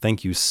Mota.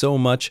 Thank you so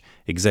much,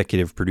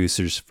 executive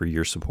producers, for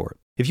your support.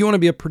 If you want to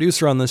be a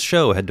producer on this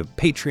show, head to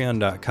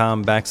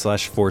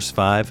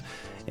patreon.com/Force5.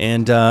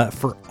 And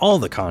for all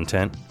the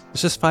content,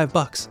 it's just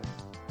 $5.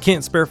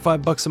 Can't spare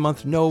 $5 a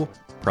month? No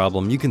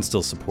problem. You can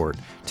still support.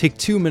 Take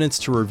 2 minutes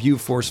to review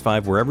Force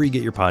 5 wherever you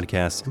get your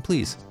podcasts, and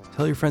please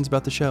tell your friends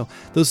about the show.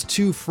 Those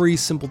 2 free,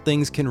 simple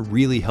things can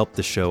really help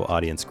the show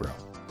audience grow.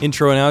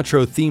 Intro and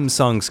outro theme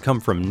songs come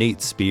from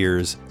Nate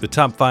Spears. The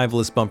Top 5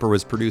 list bumper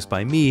was produced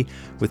by me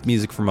with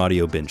music from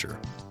Audio Binger.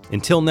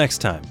 Until next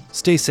time,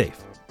 stay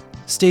safe,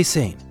 stay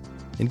sane,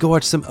 and go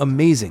watch some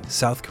amazing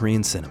South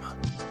Korean cinema.